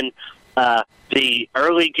 million. The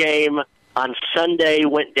early game on Sunday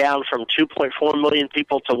went down from 2.4 million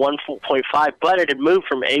people to 1.5, but it had moved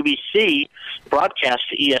from ABC broadcast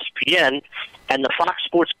to ESPN, and the Fox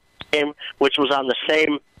Sports game, which was on the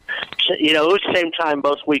same, it was the same time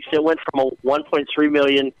both weeks. It went from a 1.3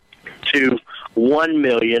 million to 1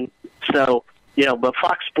 million. So, but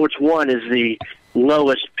Fox Sports 1 is the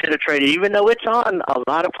lowest penetrated, even though it's on a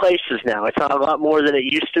lot of places now. It's on a lot more than it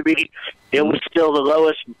used to be. It was still the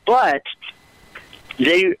lowest, but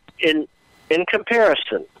they, in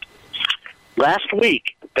comparison, last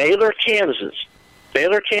week, Baylor, Kansas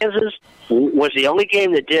was the only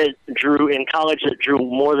game that drew in college that drew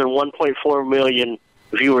more than 1.4 million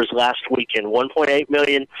viewers last weekend. 1.8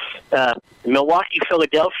 million. Milwaukee,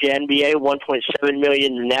 Philadelphia, NBA 1.7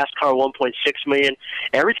 million. NASCAR 1.6 million.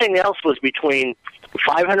 Everything else was between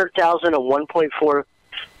 500,000 and 1.4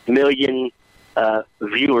 million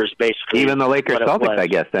viewers, basically. Even the Lakers Celtics, I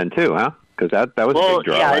guess, then too, huh? Because that was a big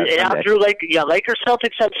draw. Yeah, Lakers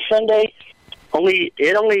Celtics on Sunday. It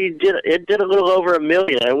did a little over 1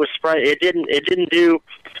 million.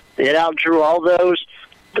 It outdrew all those.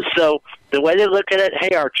 So the way they look at it,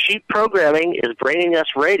 hey, our cheap programming is bringing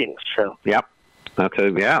us ratings. So yep, that's a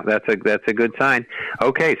good sign.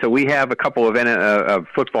 Okay, so we have a couple of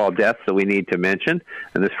football deaths that we need to mention,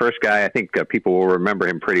 and this first guy, I think people will remember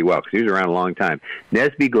him pretty well because he was around a long time.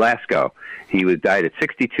 Nesby Glasgow. He died at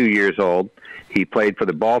 62 years old. He played for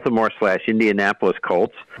the Baltimore/Indianapolis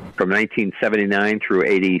Colts from 1979 through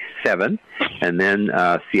 87, and then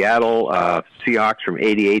Seattle Seahawks from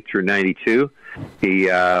 88 through 92. He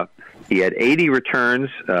had 80 returns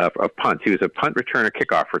of punts. He was a punt returner,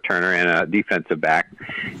 kickoff returner, and a defensive back.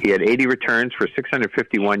 He had 80 returns for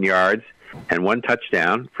 651 yards and 1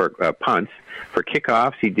 touchdown for punts. For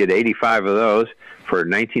kickoffs, he did 85 of those for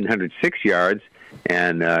 1,906 yards,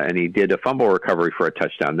 and he did a fumble recovery for a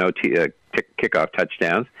touchdown. No kickoff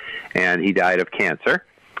touchdowns, and he died of cancer.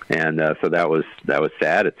 And so that was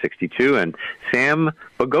sad at 62. And Sam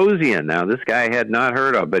Bogosian, now this guy I had not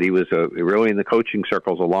heard of, but he was really in the coaching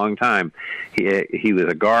circles a long time. He was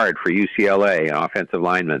a guard for UCLA, an offensive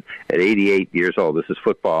lineman, at 88 years old. This is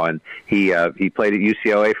football, and he played at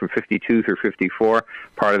UCLA from 52 through 54,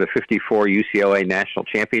 part of the 54 UCLA national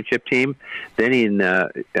championship team. Then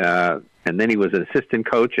he was an assistant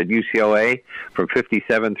coach at UCLA from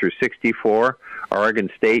 57 through 64. Oregon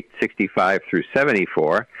State, 65 through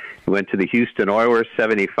 74. He went to the Houston Oilers,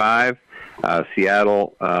 75.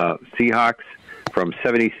 Seattle Seahawks from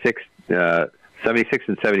 76 and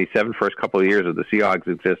 77, first couple of years of the Seahawks'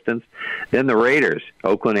 existence. Then the Raiders,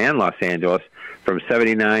 Oakland and Los Angeles, from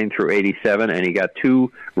 79 through 87, and he got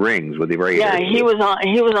 2 rings with the Raiders. Yeah, he was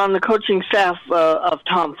on the coaching staff of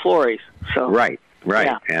Tom Flores. So right,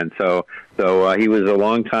 yeah. And so he was a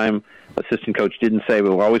long time assistant coach. Didn't say,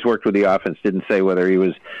 but always worked with the offense. Didn't say whether he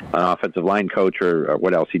was an offensive line coach or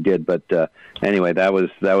what else he did. But anyway, that was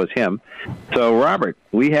him. So Robert,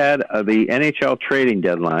 we had the NHL trading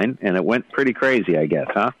deadline, and it went pretty crazy, I guess,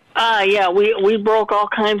 huh? Yeah, we broke all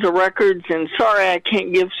kinds of records, and sorry I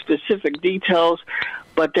can't give specific details,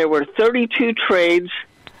 but there were 32 trades,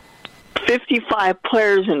 55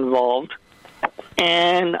 players involved,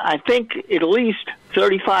 and I think at least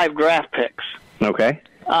 35 draft picks. Okay.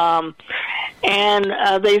 And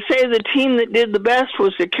they say the team that did the best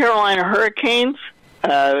was the Carolina Hurricanes.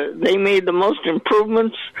 They made the most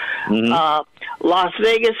improvements. Mm-hmm. Las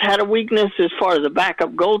Vegas had a weakness as far as the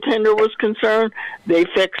backup goaltender was concerned. They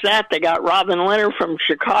fixed that. They got Robin Leonard from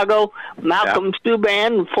Chicago. Malcolm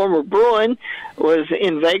Subban, former Bruin, was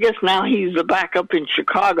in Vegas. Now he's the backup in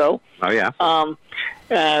Chicago. Oh, yeah.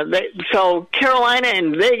 So Carolina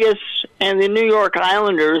and Vegas and the New York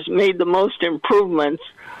Islanders made the most improvements.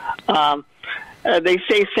 They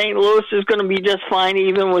say St. Louis is going to be just fine,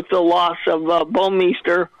 even with the loss of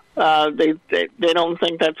Bouwmeester. They don't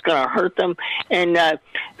think that's going to hurt them. And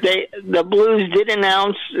the Blues did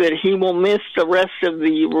announce that he will miss the rest of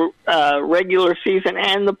the regular season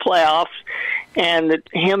and the playoffs, and that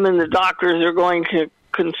him and the doctors are going to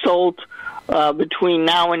consult between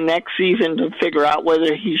now and next season to figure out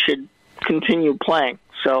whether he should continue playing.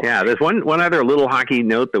 So yeah, there's one other little hockey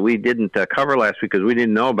note that we didn't cover last week because we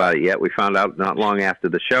didn't know about it yet. We found out not long after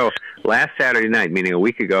the show. Last Saturday night, meaning a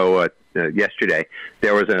week ago yesterday,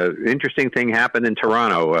 there was an interesting thing happened in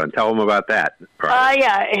Toronto. Tell them about that.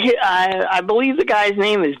 Yeah, I believe the guy's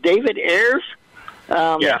name is David Ayres.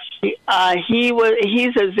 Yes.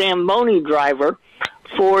 He's a Zamboni driver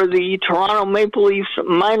for the Toronto Maple Leafs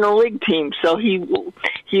minor league team. So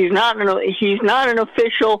he's not an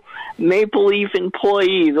official Maple Leaf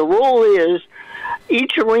employee. The rule is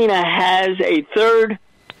each arena has a third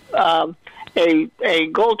a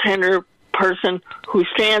goaltender person who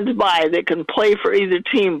stands by that can play for either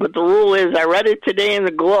team. But the rule is, I read it today in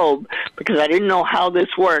the Globe because I didn't know how this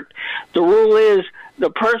worked. The rule is the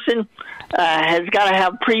person has got to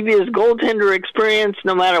have previous goaltender experience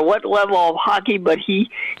no matter what level of hockey, but he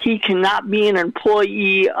cannot be an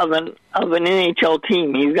employee of an NHL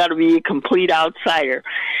team. He's got to be a complete outsider.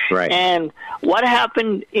 Right. And what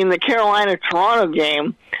happened in the Carolina-Toronto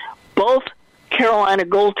game, both Carolina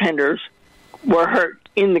goaltenders were hurt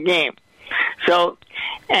in the game. So,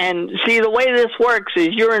 and see, the way this works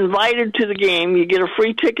is you're invited to the game, you get a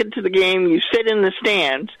free ticket to the game, you sit in the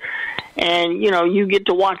stands, and, you get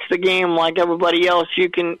to watch the game like everybody else. You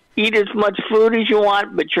can eat as much food as you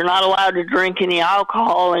want, but you're not allowed to drink any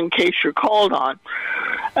alcohol in case you're called on.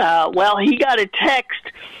 Well, he got a text,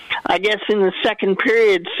 I guess, in the second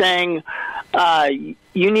period saying,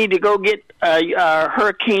 you need to go get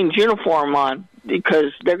Hurricanes uniform on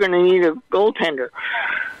because they're going to need a goaltender.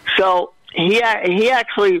 So he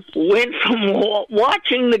actually went from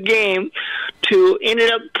watching the game to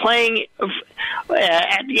ended up playing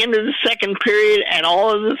at the end of the second period and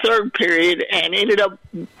all of the third period, and ended up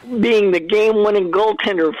being the game-winning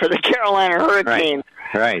goaltender for the Carolina Hurricanes.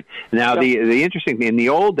 Right. Now, the interesting thing, in the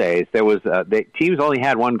old days, there was the teams only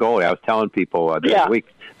had one goalie. I was telling people this week,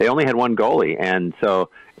 they only had one goalie, and so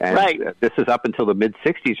this is up until the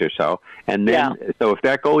mid-'60s or so. And then, so if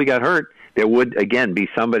that goalie got hurt, there would, again, be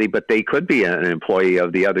somebody, but they could be an employee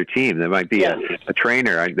of the other team. There might be a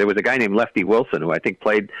trainer. There was a guy named Lefty Wilson who I think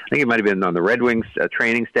he might have been on the Red Wings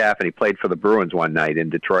training staff, and he played for the Bruins one night in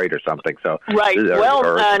Detroit or something. So right.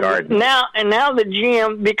 Now the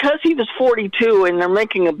GM, because he was 42 and they're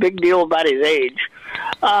making a big deal about his age,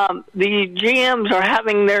 the GMs are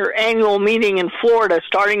having their annual meeting in Florida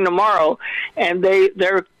starting tomorrow, and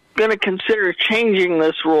they're going to consider changing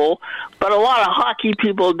this rule, but a lot of hockey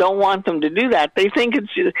people don't want them to do that. They think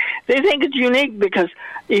it's unique because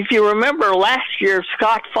if you remember last year,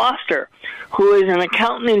 Scott Foster, who is an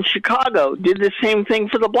accountant in Chicago, did the same thing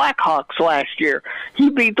for the Blackhawks last year. He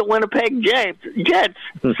beat the Winnipeg Jets.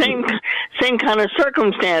 Same kind of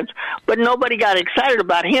circumstance, but nobody got excited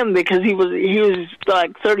about him because he was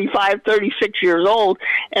like 35, 36 years old,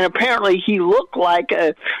 and apparently he looked like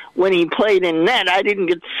when he played in net. I didn't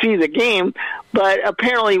get to see the game, but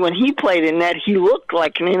apparently when he played in net, he looked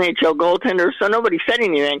like an NHL goaltender, so nobody said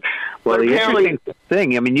anything. Well, but the interesting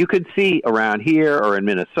thing, I mean, you could see around here or in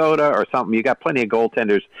Minnesota or something, you got plenty of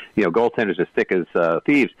goaltenders, goaltenders as thick as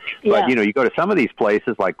thieves. But, you go to some of these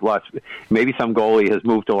places like maybe some goalie has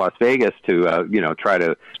moved to Las Vegas to, try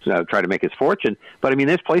to make his fortune. But, I mean,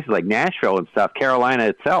 there's places like Nashville and stuff, Carolina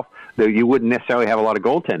itself, that you wouldn't necessarily have a lot of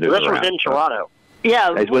goaltenders this around. was in Toronto.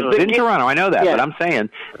 Yeah, it was in Toronto. I know that, but I'm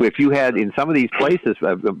saying if you had in some of these places,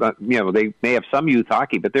 they may have some youth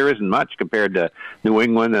hockey, but there isn't much compared to New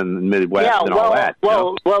England and the Midwest and all that.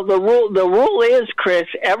 Well, the rule is, Chris,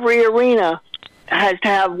 every arena has to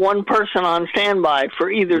have one person on standby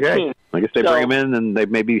for either team. I guess they bring them in, and they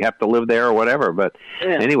maybe have to live there or whatever. But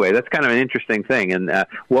anyway, that's kind of an interesting thing. And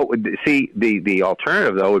the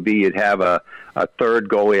alternative though would be you'd have a third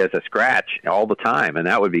goalie as a scratch all the time, and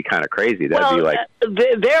that would be kind of crazy. That'd be like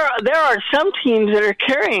there are some teams that are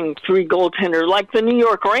carrying three goaltenders, like the New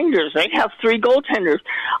York Rangers. They have three goaltenders.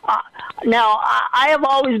 Now, I have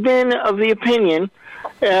always been of the opinion,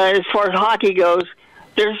 as far as hockey goes,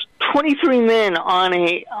 there's 23 men on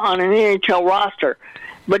an NHL roster,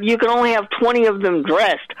 but you can only have 20 of them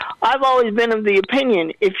dressed. I've always been of the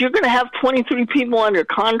opinion, if you're going to have 23 people under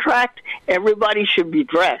contract, everybody should be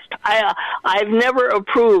dressed. I've never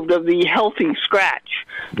approved of the healthy scratch.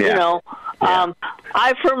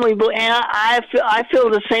 I firmly believe, and I feel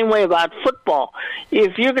the same way about football.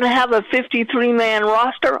 If you're going to have a 53-man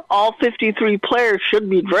roster, all 53 players should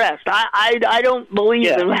be dressed. I don't believe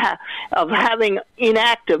in having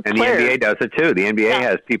inactive players. And the NBA does it too. The NBA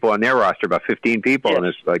has people on their roster, about 15 people, and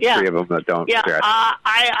there's like 3 of them that don't dress.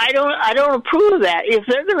 I don't approve of that. If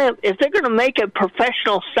they're gonna make a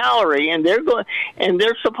professional salary and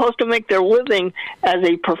they're supposed to make their living as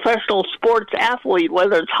a professional sports athlete,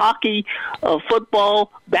 whether it's hockey,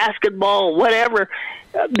 football, basketball, whatever,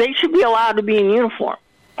 they should be allowed to be in uniform.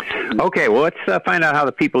 Okay, well, let's find out how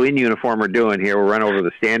the people in uniform are doing here. We'll run over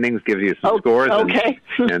the standings, give you some scores,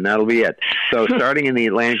 and that'll be it. So starting in the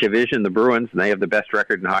Atlantic Division, the Bruins, and they have the best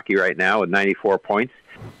record in hockey right now with 94 points.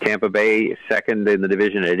 Tampa Bay second in the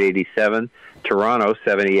division at 87. Toronto,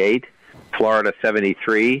 78. Florida,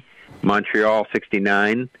 73. Montreal,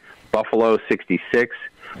 69. Buffalo, 66.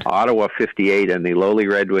 Ottawa 58, and the lowly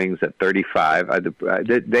Red Wings at 35.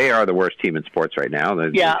 They are the worst team in sports right now.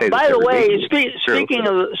 By the way, speaking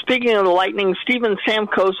of the Lightning, Steven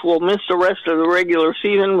Stamkos will miss the rest of the regular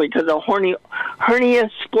season because of hernia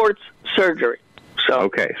sports surgery. So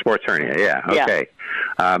sports hernia. Okay.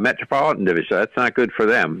 Metropolitan Division, that's not good for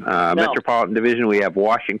them. Metropolitan Division, we have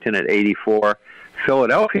Washington at 84.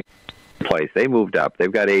 Philadelphia place, they moved up. They've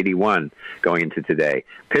got 81 going into today.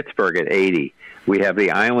 Pittsburgh at 80. We have the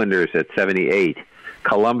Islanders at 78,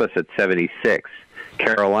 Columbus at 76,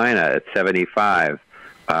 Carolina at 75,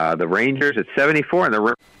 the Rangers at 74.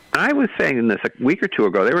 And I was saying this a week or two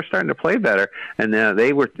ago, they were starting to play better. And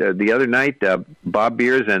they were the other night, Bob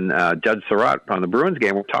Beers and Judd Surratt on the Bruins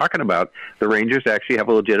game were talking about the Rangers actually have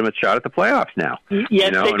a legitimate shot at the playoffs now.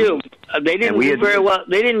 Yes, they do. They didn't do very well.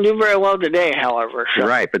 They didn't do very well today, however. So.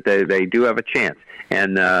 Right, but they do have a chance.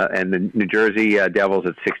 And the New Jersey Devils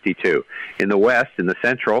at 62. In the West, in the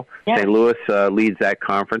Central, St. Louis leads that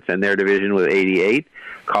conference and their division with 88.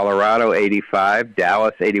 Colorado 85,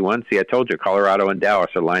 Dallas 81. See, I told you, Colorado and Dallas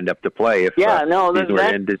are lined up to play. If that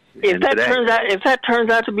turns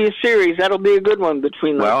out to be a series, that'll be a good one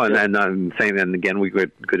between them. Well, and then I'm saying, and again, we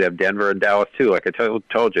could have Denver and Dallas too, like I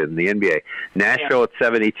told you in the NBA. Nashville at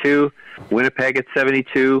 72, Winnipeg at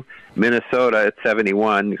 72. Minnesota at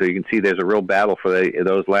 71, so you can see there's a real battle for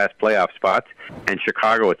those last playoff spots, and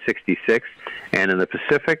Chicago at 66. And in the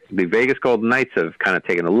Pacific, the Vegas Golden Knights have kind of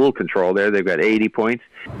taken a little control there. They've got 80 points.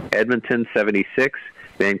 Edmonton, 76.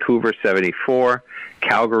 Vancouver, 74.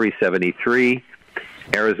 Calgary, 73.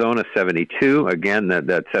 Arizona, 72. Again,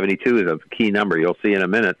 that 72 is a key number. You'll see in a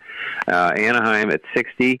minute. Anaheim at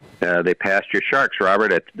 60. They passed your Sharks,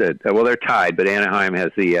 Robert. Well, they're tied, but Anaheim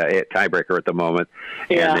has the tiebreaker at the moment.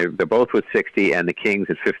 Yeah. And they're both with 60, and the Kings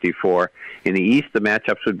at 54. In the East, the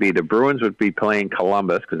matchups would be the Bruins would be playing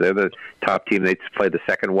Columbus because they're the top team. They'd play the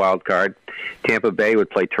second wild card. Tampa Bay would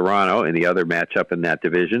play Toronto in the other matchup in that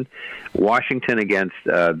division. Washington against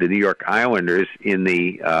the New York Islanders in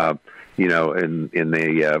the in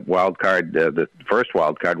the wild card, the first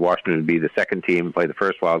wild card. Washington would be the second team, play the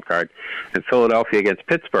first wild card. And Philadelphia against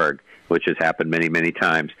Pittsburgh, which has happened many, many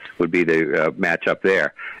times, would be the matchup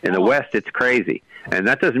there. In the West, it's crazy. And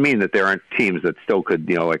that doesn't mean that there aren't teams that still could,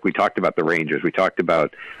 like we talked about the Rangers. We talked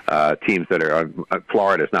about teams that are,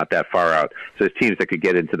 Florida's not that far out. So there's teams that could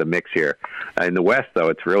get into the mix here. In the West, though,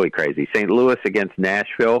 it's really crazy. St. Louis against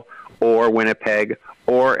Nashville or Winnipeg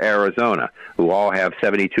or Arizona, who all have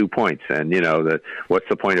 72 points. And, what's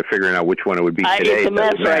the point of figuring out which one it would be today? It's a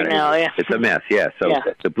mess right now, yeah. It's a mess, yeah. So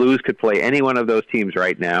the Blues could play any one of those teams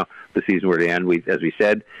right now. The season were to end. As we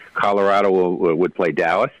said, Colorado would play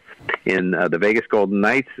Dallas. In the Vegas Golden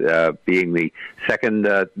Knights, being the second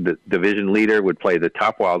division leader, would play the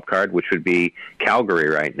top wild card, which would be Calgary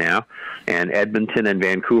right now, and Edmonton and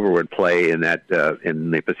Vancouver would play in that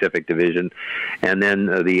in the Pacific Division. And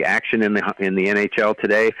then the action in the NHL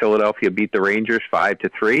today: Philadelphia beat the Rangers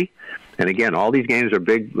 5-3. And again, all these games are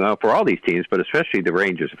big for all these teams, but especially the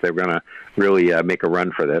Rangers if they're going to really make a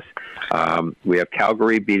run for this. We have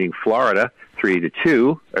Calgary beating Florida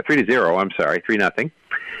 3-0. I'm sorry, 3-0.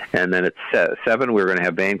 And then at 7, we're going to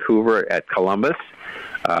have Vancouver at Columbus.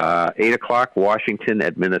 8 o'clock, Washington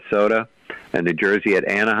at Minnesota, and New Jersey at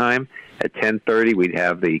Anaheim. At 10:30, we'd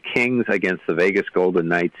have the Kings against the Vegas Golden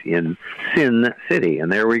Knights in Sin City.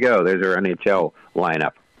 And there we go. There's our NHL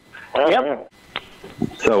lineup. Yep.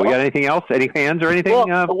 So we got anything else? Any fans or anything,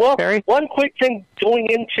 Perry? One quick thing going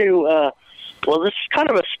into... this is kind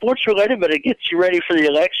of a sports-related, but it gets you ready for the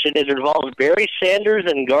election. It involves Barry Sanders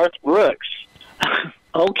and Garth Brooks.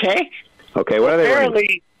 Okay, what are they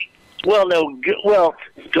apparently running?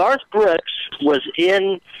 Garth Brooks was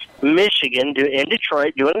in Michigan, in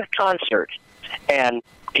Detroit, doing a concert, And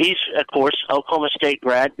he's, of course, Oklahoma State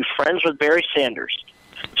grad, friends with Barry Sanders.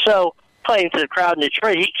 So, playing to the crowd in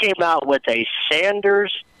Detroit, he came out with a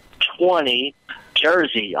Sanders 20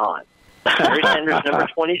 jersey on. Barry Sanders number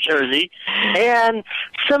 20 jersey. And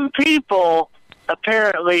some people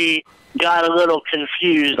apparently got a little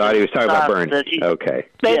confused. Thought he was talking about Bernie. Okay.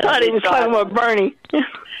 They thought he was talking about Bernie.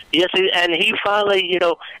 Yes, and he finally,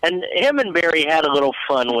 and him and Barry had a little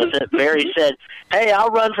fun with it. Barry said, "Hey, I'll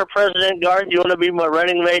run for president, Garden. You want to be my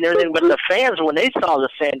running mate and everything?" But the fans, when they saw the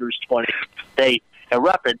Sanders 20, they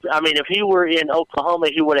erupted. I mean, if he were in Oklahoma,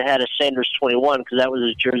 he would have had a Sanders 21 because that was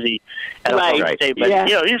his jersey at Oklahoma State. But,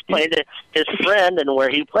 he was playing his friend, and where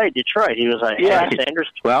he played, Detroit. He was like, hey, Sanders.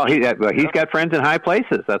 Well, he's got friends in high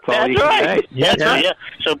places. That's all you can say. That's right. Yeah.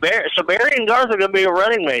 So Barry and Garth are going to be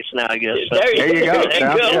running mates now, I guess. So. There you go.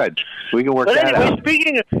 Sounds good. We can work that out.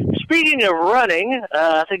 Speaking of running,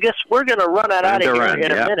 I guess we're going to run out of here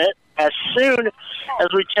in a minute. As soon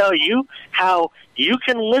as we tell you how you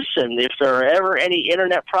can listen, if there are ever any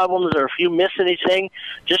internet problems or if you miss anything,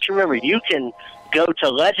 just remember you can go to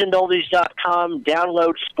legendoldies.com,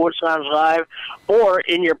 download Sports Lounge Live, or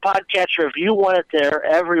in your podcatcher, if you want it there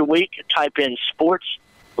every week, type in Sports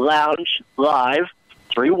Lounge Live,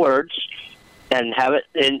 3 words, and have it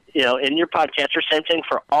in your podcatcher. Same thing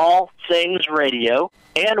for All Things Radio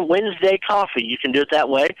and Wednesday Coffee. You can do it that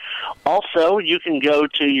way. Also, you can go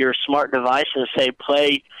to your smart device and say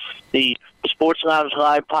play the Sports Lounge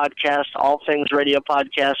Live podcast, All Things Radio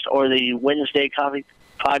podcast, or the Wednesday Coffee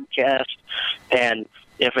podcast. And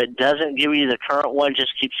if it doesn't give you the current one,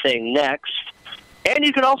 just keep saying next. And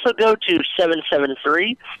you can also go to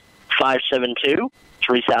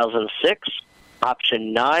 773-572-3006.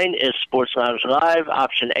 Option 9 is Sports Lounge Live.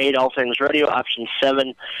 Option 8, All Things Radio. Option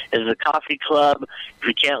 7 is the Coffee Club. If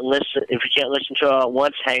you can't listen to it all at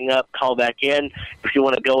once, hang up, call back in. If you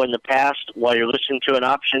want to go in the past while you're listening to an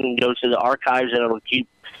option, go to the archives, and it'll keep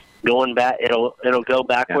going back. It'll go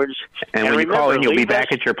backwards. And when you call in, you'll be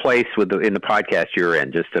back at your place in the podcast you're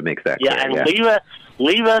in, just to make that clear. And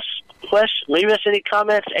leave us any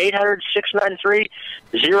comments.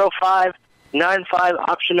 800-693-0595.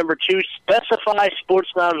 Option number 2, specify Sports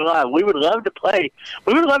Lounge Live. We would love to play.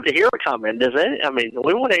 We would love to hear a comment.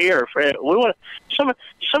 We want to hear. We want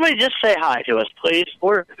somebody just say hi to us, please.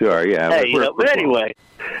 Sure. Yeah. But anyway,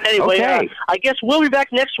 okay. I guess we'll be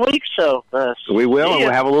back next week. So we will, and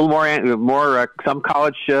we'll have a little more. Some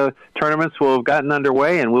college tournaments will have gotten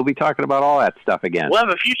underway, and we'll be talking about all that stuff again. We'll have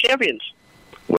a few champions.